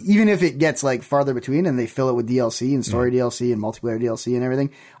okay. We even if it gets like farther between and they fill it with DLC and story DLC and multiplayer DLC and everything.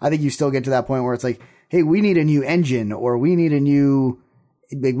 I think you still get to that point where it's like, hey, we need a new engine or we need a new.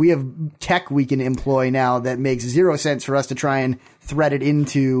 Like we have tech we can employ now that makes zero sense for us to try and thread it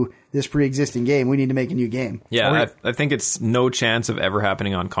into this pre-existing game. We need to make a new game. Yeah, I think it's no chance of ever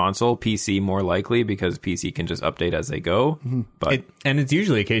happening on console. PC more likely because PC can just update as they go. But and it's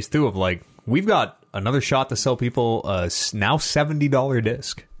usually a case too of like we've got another shot to sell people a now $70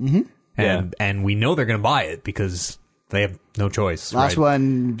 disc, and we know they're going to buy it because they have no choice. Last right?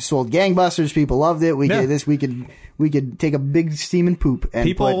 one sold gangbusters. People loved it. We Yeah. could, this we could take a big steaming poop and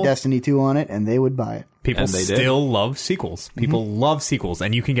People- put Destiny 2 on it, and they would buy it. People And they did. still love sequels. People love sequels,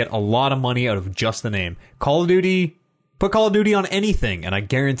 and you can get a lot of money out of just the name. Call of Duty, put Call of Duty on anything, and I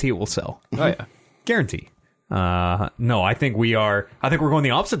guarantee it will sell. oh yeah, Guarantee. No, I think we're going the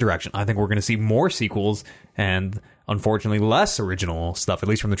opposite direction. I think we're going to see more sequels and unfortunately less original stuff, at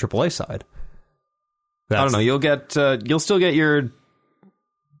least from the AAA side. I don't know. You'll still get your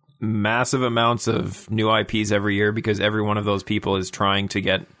massive amounts of new IPs every year because every one of those people is trying to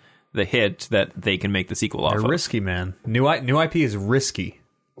get the hit that they can make the sequel off They're of. risky, man. New IP is risky.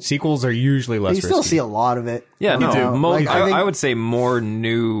 Sequels are usually less You still risky. see a lot of it. Yeah, I no. don't know. Like, I think- I would say more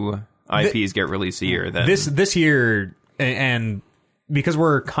new IPs get released a year than this year, and because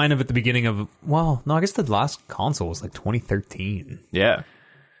we're kind of at the beginning of, well, no, I guess the last console was like 2013. Yeah,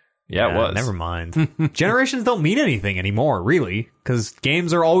 it was. Never mind. Generations don't mean anything anymore, really, because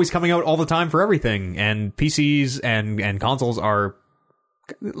games are always coming out all the time for everything, and PCs and consoles are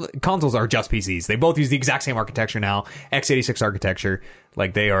just PCs. They both use the exact same architecture now, x86 architecture.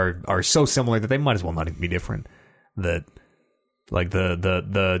 Like they are so similar that they might as well not even be different. That like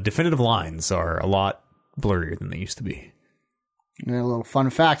the definitive lines are a lot blurrier than they used to be. A little fun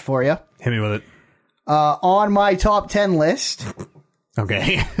fact for you. Hit me with it. On my top 10 list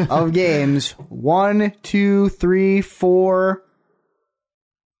Okay. of games, 1, 2, 3, 4,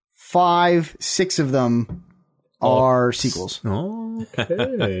 5, 6 of them are sequels.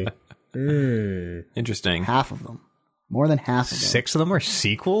 Okay. Interesting. Half of them. More than half of them. 6 of them are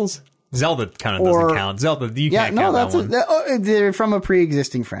sequels? Zelda kind of doesn't count. Zelda, you can't count that one. They're from a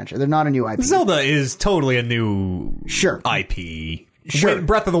pre-existing franchise. They're not a new IP. Zelda is totally a new IP. Sure.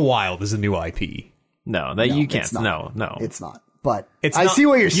 Breath of the Wild is a new IP. No, that you can't. It's not. No. It's not. But I see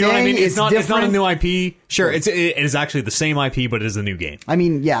what you're saying. Know what I mean? It's not a new IP. Sure, Right. it is actually the same IP, but it is a new game. I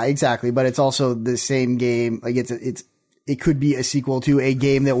mean, yeah, exactly. But it's also the same game. Like it could be a sequel to a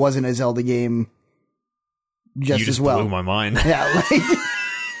game that wasn't a Zelda game just You just as well. blew my mind. Yeah,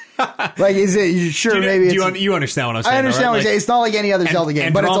 like is it sure? Maybe you understand what I'm saying? I understand what you're saying. It's not like any other Zelda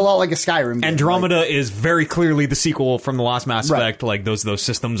game, but it's a lot like a Skyrim game. Andromeda is very clearly the sequel from the last Mass Effect. Like those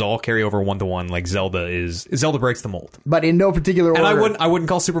systems all carry over 1-to-1. Like Zelda breaks the mold. But in no particular order. And I wouldn't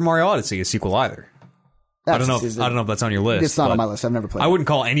call Super Mario Odyssey a sequel either. I don't know if that's on your list. It's not on my list. I've never played. I wouldn't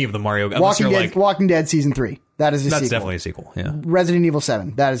call any of the Mario. Walking Dead Season 3. That is a sequel. That's definitely a sequel. Yeah. Resident Evil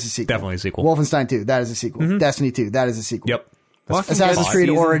 7. That is a sequel. Definitely a sequel. Wolfenstein 2. That is a sequel. Destiny 2. That is a sequel. Yep. Assassin's Creed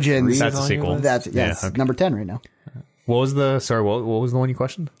Origins. That's a sequel. That's it's okay. number 10 right now. What was the one you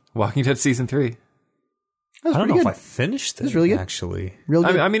questioned? Walking Dead Season 3. That was I don't know pretty if I finished it. was really good. Actually. Real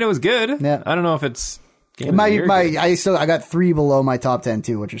good. I mean, it was good. Yeah. I don't know if it's game of the year good. I got 3 below my top 10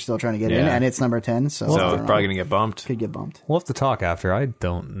 too, which are still trying to get in, Yeah. and it's number 10. So, So I don't it's know. probably gonna get bumped. Could get bumped. We'll have to talk after. I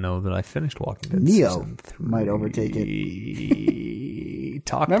don't know that I finished Walking Dead. Neo Season 3. might overtake it.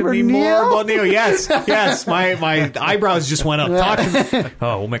 Talk Remember to me Neo? more about Neo. Yes. My eyebrows just went up. Talk to me.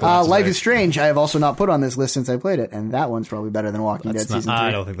 Oh, we'll make a list Life today. is Strange. I have also not put on this list since I played it, and that one's probably better than Walking Dead Season 3.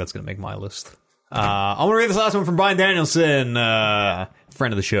 I don't think that's going to make my list. I'm going to read this last one from Brian Danielson,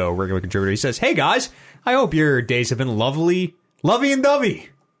 friend of the show, regular contributor. He says, "Hey guys, I hope your days have been lovey and dovey.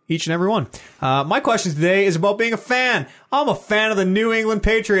 Each and every one. My question today is about being a fan. I'm a fan of the New England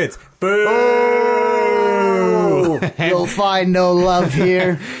Patriots. Boo! You'll find no love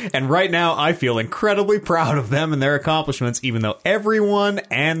here. And right now, I feel incredibly proud of them and their accomplishments, even though everyone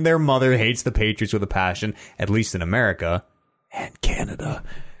and their mother hates the Patriots with a passion, at least in America and Canada.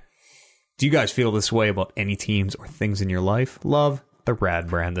 Do you guys feel this way about any teams or things in your life? Love, the rad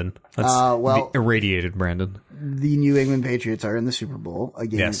Brandon. That's the irradiated Brandon. The New England Patriots are in the Super Bowl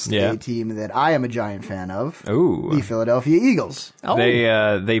against a team that I am a giant fan of. Ooh. The Philadelphia Eagles. Oh.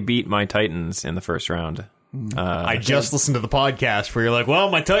 They beat my Titans in the first round. I just listened to the podcast where you're like, well,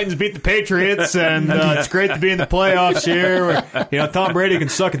 my Titans beat the Patriots, and it's great to be in the playoffs here. Where, Tom Brady can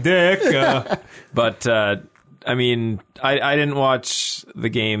suck a dick. But I mean, I didn't watch the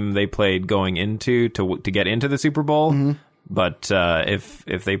game they played going into to get into the Super Bowl. Mm-hmm. But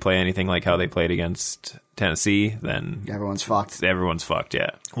if they play anything like how they played against Tennessee, then everyone's fucked. Everyone's fucked.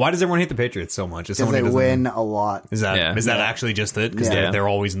 Yeah. Why does everyone hate the Patriots so much? Because they win a lot. Is that actually just it? Because they're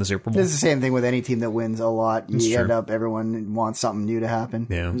always in the Super Bowl. It's the same thing with any team that wins a lot. You end up, everyone wants something new to happen.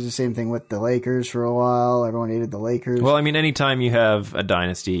 Yeah. It was the same thing with the Lakers for a while. Everyone hated the Lakers. Well, I mean, anytime you have a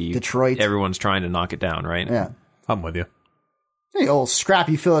dynasty, Detroit, everyone's trying to knock it down, right? Yeah. I'm with you. Hey, old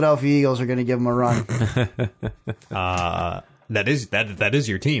scrappy Philadelphia Eagles are going to give them a run. That is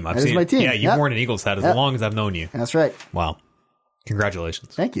your team. I've That is seen my it. team. Yeah, you've Yep. worn an Eagles hat as long as I've known you. That's right. Wow.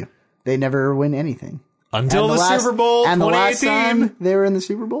 Congratulations. Thank you. They never win anything. Until the Super Bowl and the last 2018. time they were in the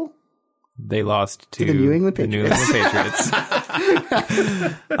Super Bowl? They lost to the New England the New Patriots. England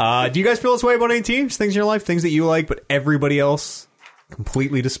Patriots. Do you guys feel this way about any teams? Things in your life? Things that you like but everybody else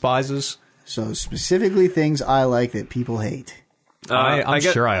completely despises? So specifically things I like that people hate. I'm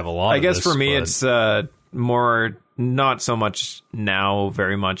sure I have a lot I of guess this, for me, but- it's more, not so much now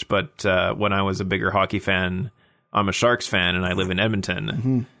very much, but when I was a bigger hockey fan, I'm a Sharks fan and I live in Edmonton.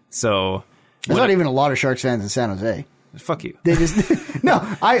 Mm-hmm. So There's not even a lot of Sharks fans in San Jose. fuck you. They just no.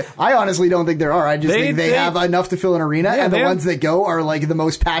 I honestly don't think there are. I just think they have enough to fill an arena, and the ones that go are like the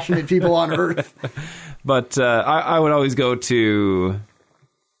most passionate people on earth. But I would always go to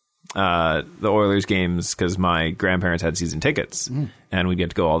the Oilers games because my grandparents had season tickets, and we'd get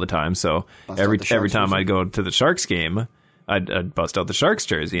to go all the time. So every time I'd go to the Sharks game, I'd bust out the Sharks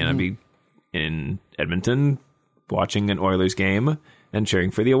jersey, and I'd be in Edmonton watching an Oilers game and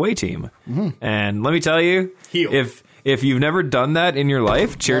cheering for the away team. And let me tell you, if you've never done that in your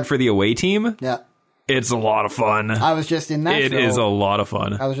life, cheered for the away team, it's a lot of fun. I was just in Nashville. It is a lot of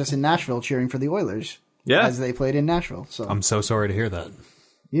fun. I was just in Nashville cheering for the Oilers. Yeah. As they played in Nashville. So I'm so sorry to hear that.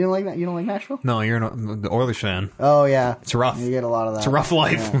 you don't like that? You don't like Nashville? No, you're the Oilers fan. Oh yeah, It's rough. You get a lot of that. It's a rough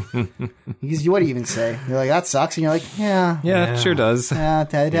life. Yeah. Because what do you even say? You're like, that sucks, and you're like, yeah, Yeah, it sure does. yeah,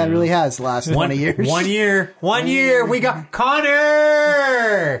 Dad really has the last 20 years. 1 year. 1 year. We got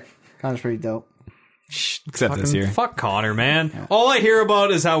Connor. Connor's pretty dope. Except this year. Fuck Connor, man. All I hear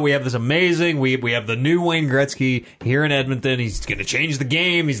about is how we have this amazing, we have the new Wayne Gretzky here in Edmonton. He's going to change the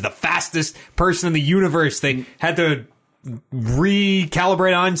game. He's the fastest person in the universe. They had to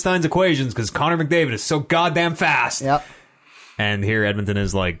recalibrate Einstein's equations because Connor McDavid is so goddamn fast. Yep. And here Edmonton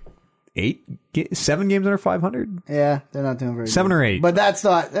is like 7 games under 500. Yeah, they're not doing very good. 7 or 8. But that's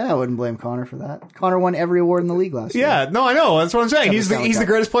not. I wouldn't blame Connor for that. Connor won every award in the league last year. Yeah, no, I know. That's what I'm saying. Except He's the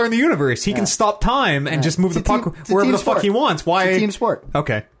greatest player in the universe. He can stop time and just move the puck it's a wherever team the fuck sport. he wants. Why? It's a team sport.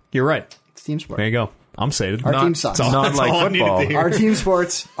 Okay, you're right. It's team sport. There you go. I'm sated. Our team sucks. Not That's like all I needed football. to hear. Our team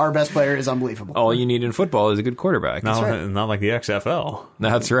sports, our best player is unbelievable. All you need in football is a good quarterback. Not like the XFL.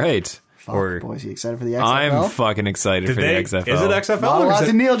 That's right. Fuck, or- boys, you excited for the XFL? I'm fucking excited for the XFL. Is it XFL Not or allowed is to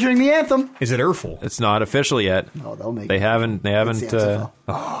it, kneel during the anthem. is it Urfel? It's not official yet. Oh, they'll make They it. haven't. They It's haven't. the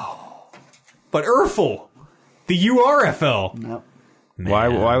XFL. But Urfel, the URFL. No.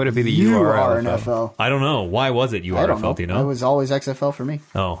 Why would it be the You are an URL? FL. I don't know. Why was it I don't know. URFL? Do you It know? was always XFL for me.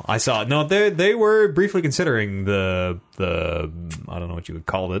 Oh, I saw it. No, they were briefly considering the I don't know what you would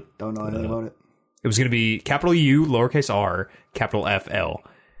call it. Don't know anything about it. It was going to be capital U, lowercase r, capital FL.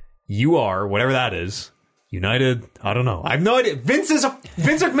 UR, whatever that is. United, I don't know. I have no idea. Vince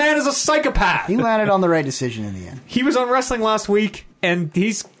McMahon is a psychopath. He landed on the right decision in the end. He was on wrestling last week, and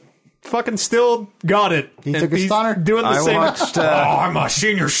he's fucking still got it. He And took a he's stunner. doing the I same. watched, I'm a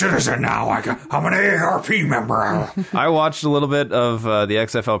senior citizen now. I'm an AARP member. I watched a little bit of the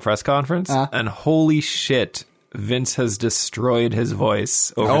XFL press conference, and holy shit, Vince has destroyed his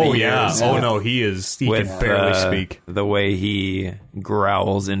voice over Oh the yeah. years. Oh no, he is. He with can barely speak. the way he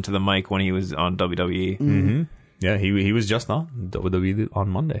growls into the mic when he was on WWE. Yeah, he was just on WWE on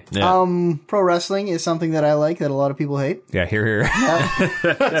Monday. Yeah. Pro wrestling is something that I like that a lot of people hate. Yeah, here.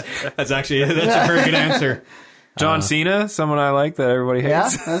 That's actually a very good answer. John Cena, someone I like that everybody Yeah,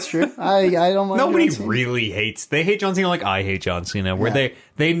 hates. that's true. I don't mind. Nobody John Cena. really hates. They hate John Cena like I hate John Cena. Where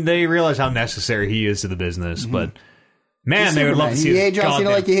they realize how necessary he is to the business, but man, He's they would love Superman. to see. You his hate John Cena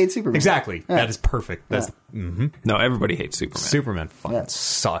goddamn- like you hate Superman. Exactly. That is perfect. That's No, everybody hates Superman. Superman. Fucking Yeah.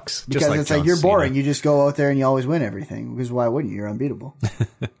 sucks. Because just like it's John like you're Cena. boring. You just go out there and you always win everything. Because why wouldn't you? You're unbeatable.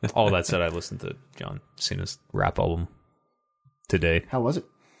 All that said, I listened to John Cena's rap album today. How was it?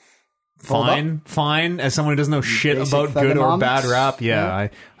 Hold Fine. As someone who doesn't know shit Basic about good or thugonomics? bad rap, Yeah.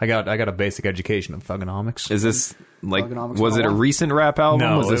 I got a basic education of thugonomics. Is this like, Thugonomics was it a 101? recent rap album?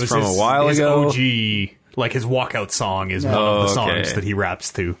 No, was it this was from his, a while his ago? OG, like his walkout song is one of the songs okay. that he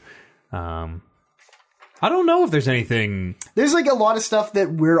raps to. I don't know if there's anything. There's like a lot of stuff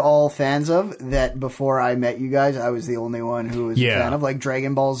that we're all fans of that before I met you guys, I was the only one who was a fan of, like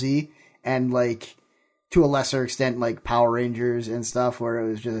Dragon Ball Z and like to a lesser extent like Power Rangers and stuff where it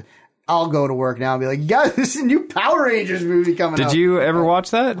was just, I'll go to work now and be like, yeah, this is a new Power Rangers movie coming out. Did you ever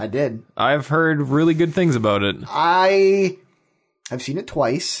watch that? I did. I've heard really good things about it. I've seen it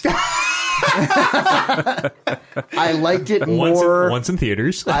twice. I liked it more. Once in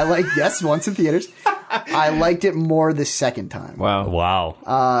theaters. Once in theaters. I liked it more the second time. Wow.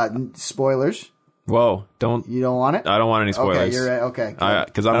 Wow. Spoilers. Whoa. Don't. You don't want it? I don't want any spoilers. Okay, you're right. Okay. good.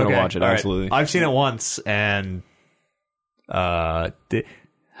 Because I'm going Okay, to watch it, all right. absolutely. I've seen it once, and the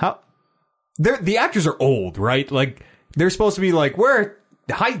actors are old, right? Like they're supposed to be like we're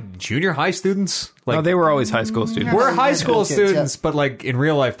junior high students. Like No, they were always high school students. we're high school Kids, yeah. students, but like in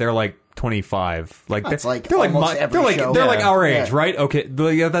real life, they're like 25. Like That's like they're like almost every show. they're like Yeah. our age, Yeah. right? Okay,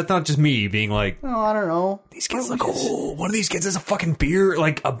 yeah, that's not just me being like Oh, I don't know. these kids look old. One of these kids has a fucking beard,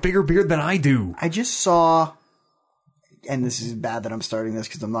 like a bigger beard than I do. I just saw, and this is bad that I'm starting this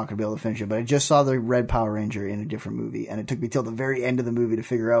because I'm not going to be able to finish it, but I just saw the Red Power Ranger in a different movie, and it took me till the very end of the movie to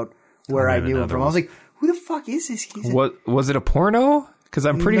figure out where I knew him from. I was like, who the fuck is this? He's a- What was it a porno? Because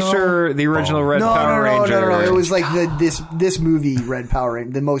I'm pretty sure the original Red no, Power Ranger. No. It was like this movie, Red Power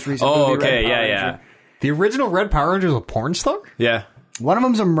Ranger, the most recent Oh, movie, okay, Red Power yeah. Ranger. The original Red Power Ranger is a porn star. Yeah. One of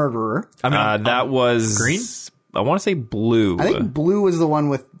them's a murderer. I mean, That was green? I want to say blue. I think Blue was the one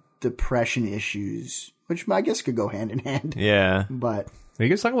with depression issues, which I guess could go hand in hand. Yeah. But are you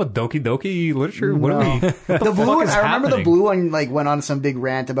guys talking about Doki Doki literature? What are we? the blue one, is I remember the happening? blue one like went on some big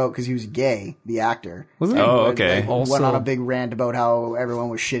rant about because he was gay, the actor. Wasn't he? Oh, okay. Like, Also- went on a big rant about how everyone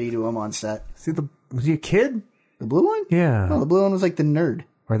was shitty to him on set. Was he a kid? The blue one? Yeah. No, the blue one was like the nerd.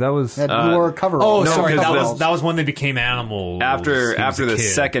 Or that was. That wore coveralls. Oh, No, sorry. because That was when they became animals. After He was a the kid.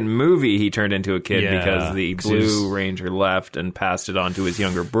 second movie, he turned into a kid Yeah, because the 'cause he Blue was- Ranger left and passed it on to his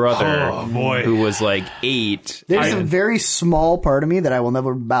younger brother, Oh, boy. who was like 8. There's a very small part of me that I will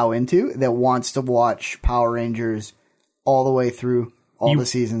never bow into that wants to watch Power Rangers all the way through all the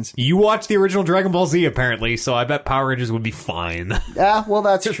seasons. You watched the original Dragon Ball Z, apparently, so I bet Power Rangers would be fine. Yeah, well,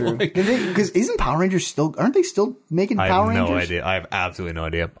 that's true. Like- Because isn't Power Rangers still? Aren't they still making I Power have no Rangers? idea. I have absolutely no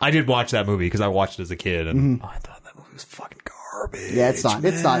idea. I did watch that movie because I watched it as a kid, and I thought that movie was fucking garbage. Yeah, it's not.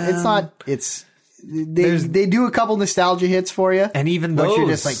 It's not. It's not. It's they do a couple nostalgia hits for you, And even but those, you're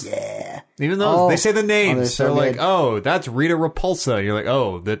just like, yeah. even those, they say the names. they're so they're like, good. oh, that's Rita Repulsa. You're like,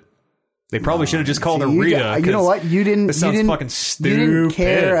 oh, that. They probably should have just called her You Rita. know what? You didn't. This sounds you didn't, fucking stupid. You didn't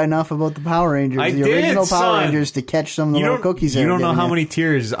care enough about the Power Rangers, I the did, original Power son. Rangers, to catch some of the You little don't, cookies. you they were don't know giving how you. many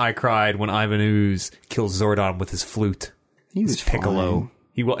tears I cried when Ivan Ooze kills Zordon with his flute. He was His piccolo. fine.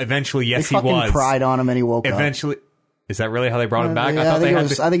 He will eventually. Yes, They he fucking was. cried on him, and he woke up. Eventually, is that really how they brought him back? Yeah, I thought they had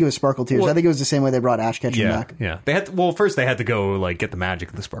I think it was Sparkle Tears. I think it was the same way they brought Ash Ketchum Yeah, back. yeah. They had to, well, first they had to go like get the magic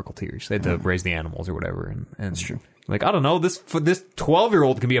of the sparkle tears. They had to raise the animals or whatever. And that's true. Like I don't know, this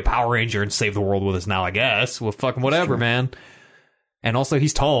 12-year-old can be a Power Ranger and save the world with us now. I guess. Well, fucking whatever, man. And also,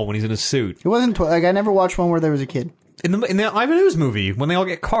 he's tall when he's in his suit. It wasn't like I never watched one where there was a kid. In the Ivan Ooze movie, when they all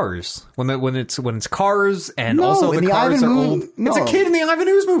get cars, when it's cars, and No, also in the the cars Ivan are Ooze- old. It's a no. kid in the Ivan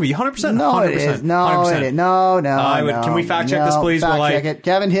Ooze movie, 100%. No, 100%, it is. No, 100%. it is. No. Can we fact check this, please, Fact while I- check it.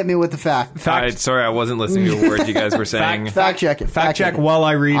 Kevin, hit me with the fact. Sorry, I wasn't listening to a word you guys were saying. Fact check it. Fact check it. while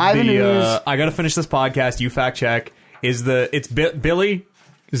I read Ivan Ooze. I gotta finish this podcast. You fact check. It's Billy?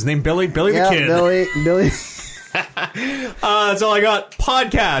 Is his name Billy? Billy Yeah, the Kid. Billy. That's all I got.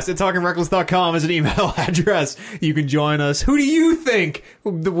 Podcast at TalkingReckless.com is an email address. You can join us. Who do you think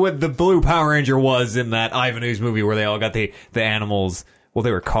what the Blue Power Ranger was in that Ivan Ooze movie where they all got the animals? Well,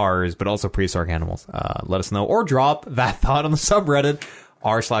 they were cars, but also prehistoric animals. Let us know or drop that thought on the subreddit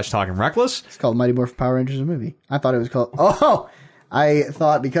r/TalkingReckless. It's called Mighty Morphin Power Rangers, the movie. I thought it was called. Oh, I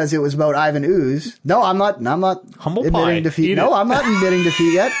thought because it was about Ivan Ooze. No, I'm not. Humble admitting pie. defeat. Eat No, it. I'm not admitting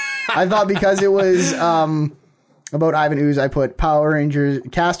defeat yet. I thought because it was about Ivan Ooze, I put Power Rangers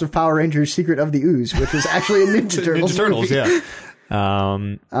cast of Power Rangers: Secret of the Ooze, which was actually a Ninja Turtles. Ninja Turtles, movie. yeah.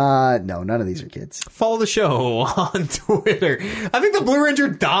 No, none of these are kids. Follow the show on Twitter. I think the Blue Ranger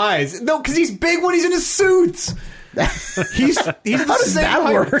dies. No, because he's big when he's in his suits. He's How does that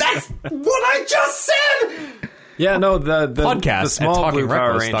work? That's what I just said. Yeah, no, the Podcast the small at blue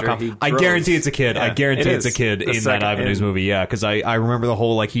Power Ranger. TalkingReckless.com. he I grows. guarantee it's a kid. Yeah, I guarantee it it's a is. kid The in that second- Ivan Ooze movie. Yeah, because I remember the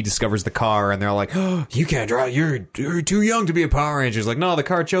whole like he discovers the car and they're like, oh, you can't drive. You're too young to be a Power Ranger. He's like, no, the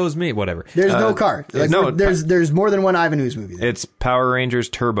car chose me. Whatever. There's no car. Like, no, there's more than one Ivan Ooze movie. There. It's Power Rangers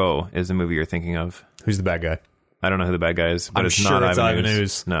Turbo is the movie you're thinking of. Who's the bad guy? I don't know who the bad guy is, but I'm it's sure not it's Ivan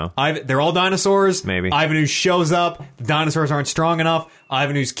Ooze. No. They're all dinosaurs. Maybe. Ivan Ooze shows up. The dinosaurs aren't strong enough.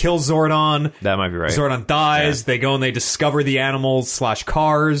 Ivan Ooze kills Zordon. That might be right. Zordon dies. Yeah. They go and they discover the animals /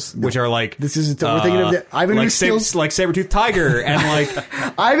 cars, which are like This is we're thinking of the Ivan like Ooze kills like Sabretooth Tiger and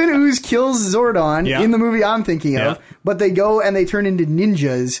like Ivan Ooze kills Zordon Yeah. in the movie I'm thinking of, Yeah. but they go and they turn into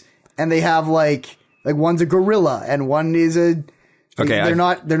ninjas, and they have like one's a gorilla and one is a. Okay, they're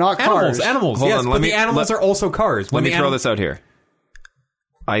not cars. animals. Hold Yes, on, but let the me- animals are also cars. Let me throw this out here.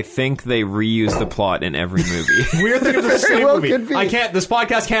 I think they reuse the plot in every movie. We're thinking of the same well movie. could be. I can't. This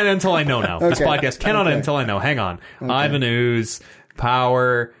podcast can't end until I know now. This Okay. podcast cannot end until I know. Hang on. Ivan Ooze,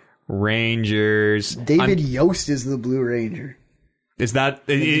 Power Rangers. David Yost is the Blue Ranger. Is that?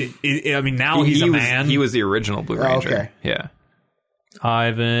 I mean, now he's a was, man. He was the original Blue Ranger. okay. Yeah.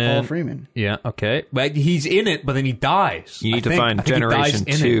 Ivan. Paul Freeman. Yeah. Okay. But he's in it, but then he dies. You need to find Generation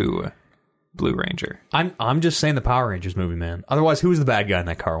 2 Blue Ranger. I'm just saying the Power Rangers movie, man. Otherwise, who's the bad guy in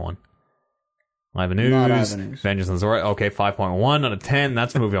that car one? Ivan Not Ooze, Ivan Ooze. Vengeance on Zora. Okay, 5.1 out of 10.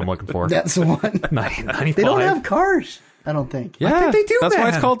 That's the movie I'm looking for. That's the one. 95. They don't have cars. I don't think. Yeah, think they do, That's why man.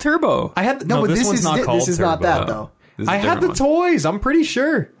 it's called Turbo. I had No, but this one's is not called this is not Turbo. that though. This is a I had the different one. toys. I'm pretty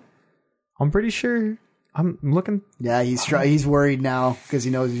sure. I'm looking. Yeah, he's worried now because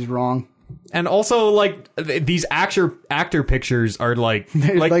he knows he's wrong. And also, like, these actor pictures are like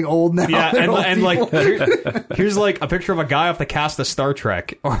They're like old now. Yeah, They're old and like people. here's like a picture of a guy off the cast of Star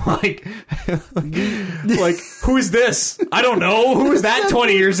Trek, or like who is this? I don't know. Who was that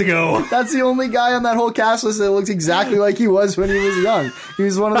 20 years ago? That's the only guy on that whole cast list that looks exactly like he was when he was young. He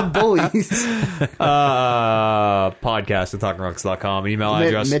was one of the bullies. Podcast at TalkingRocks.com. Email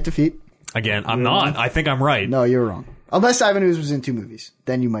address. Admit defeat. Again, I'm not. I think I'm right. No, you're wrong. Unless Ivan Ooze was in 2 movies,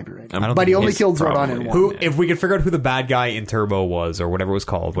 then you might be right. don't But think he only he's killed Zordon probably in in one. Who, if we could figure out who the bad guy in Turbo was, or whatever it was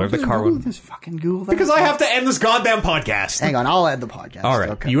called, whatever the car Google was. this. Fucking Google that. Because I have to end this goddamn podcast. Hang on, I'll end the podcast. All right,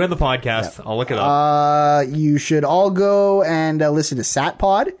 Okay. you end the podcast. I'll look it up. You should all go and listen to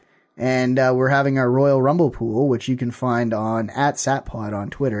SatPod. And we're having our Royal Rumble pool, which you can find on @SatPod on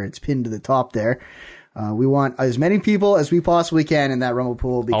Twitter. It's pinned to the top there. We want as many people as we possibly can in that Rumble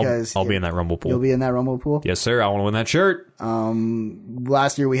pool because I'll be in that Rumble pool. You'll be in that Rumble pool. Yes, sir. I want to win that shirt.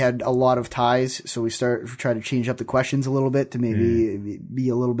 Last year we had a lot of ties, so we try to change up the questions a little bit to maybe be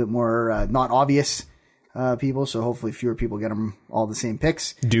a little bit more not obvious. people, so hopefully fewer people get them all the same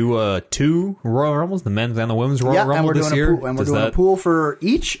picks. Do 2 Royal Rumbles, the men's and the women's Royal Rumble and we're this doing year? we're doing a pool for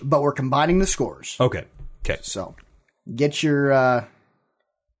each, but we're combining the scores. Okay. So get your.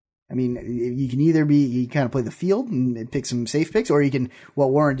 I mean, you can either you kind of play the field and pick some safe picks, or you can. What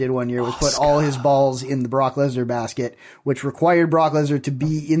Warren did one year was put all his balls in the Brock Lesnar basket, which required Brock Lesnar to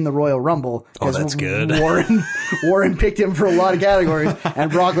be in the Royal Rumble. Oh, that's good. Warren picked him for a lot of categories,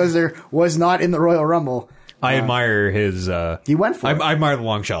 and Brock Lesnar was not in the Royal Rumble. I admire his. He went for it. I admire the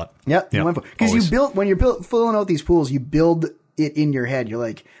long shot. Yep, he went for it. Because when you're filling out these pools, you build it in your head. You're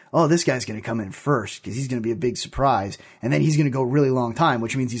like, oh, this guy's going to come in first because he's going to be a big surprise. And then he's going to go really long time,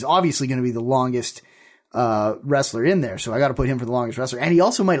 which means he's obviously going to be the longest wrestler in there. So I got to put him for the longest wrestler. And he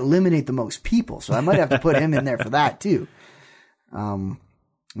also might eliminate the most people. So I might have to put him in there for that too.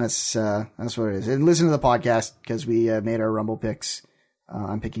 That's what it is. And listen to the podcast because we made our Rumble picks.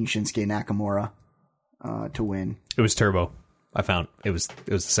 I'm picking Shinsuke Nakamura to win. It was Turbo. I found it was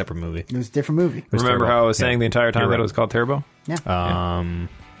a separate movie. It was a different movie. Remember Turbo. how I was saying the entire time You're that right. it was called Turbo? Yeah.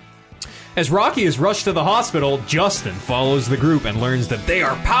 As Rocky is rushed to the hospital, Justin follows the group and learns that they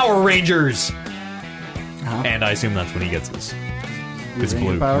are Power Rangers. And I assume that's when he gets his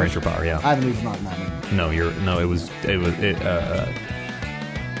Blue Ranger power. Yeah. I haven't even not in that movie.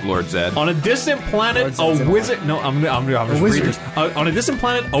 Lord Zed. On a distant planet, Lord Zed's in a a wizard. No, I'm just wizard. reading this. On a distant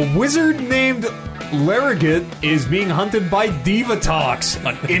planet, a wizard named Larrigate is being hunted by Divatox,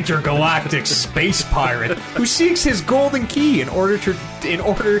 an intergalactic space pirate who seeks his golden key in order to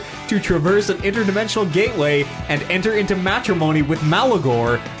traverse an interdimensional gateway and enter into matrimony with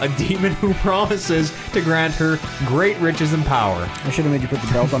Malagor, a demon who promises to grant her great riches and power. I should have made you put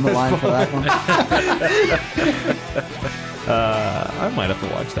the belt on the line for that one. I might have to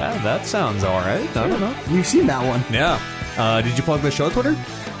watch that. That sounds all right. I don't know. We've seen that one. Yeah. Did you plug the show Twitter?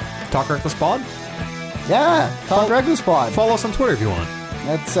 Talk Reckless Pod? Yeah, Talk Reckless Pod. Follow us on Twitter if you want.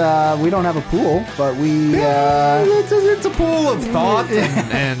 That's we don't have a pool, but we It's a pool of thought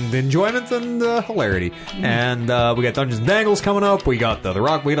and enjoyment and hilarity. And we got Dungeons and Dangles coming up. We got The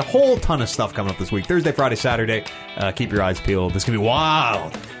Rock. We got a whole ton of stuff coming up this week. Thursday, Friday, Saturday. Keep your eyes peeled. This is going to be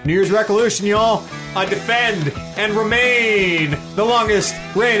wild. New Year's Revolution, y'all. I defend and remain the longest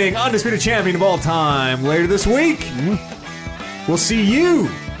reigning undisputed champion of all time. Later this week, we'll see you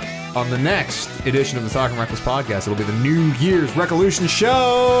on the next edition of the Talking Reckless podcast. It'll be the New Year's Revolution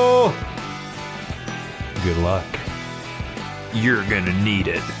show. Good luck. You're gonna need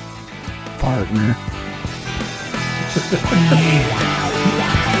it. partner.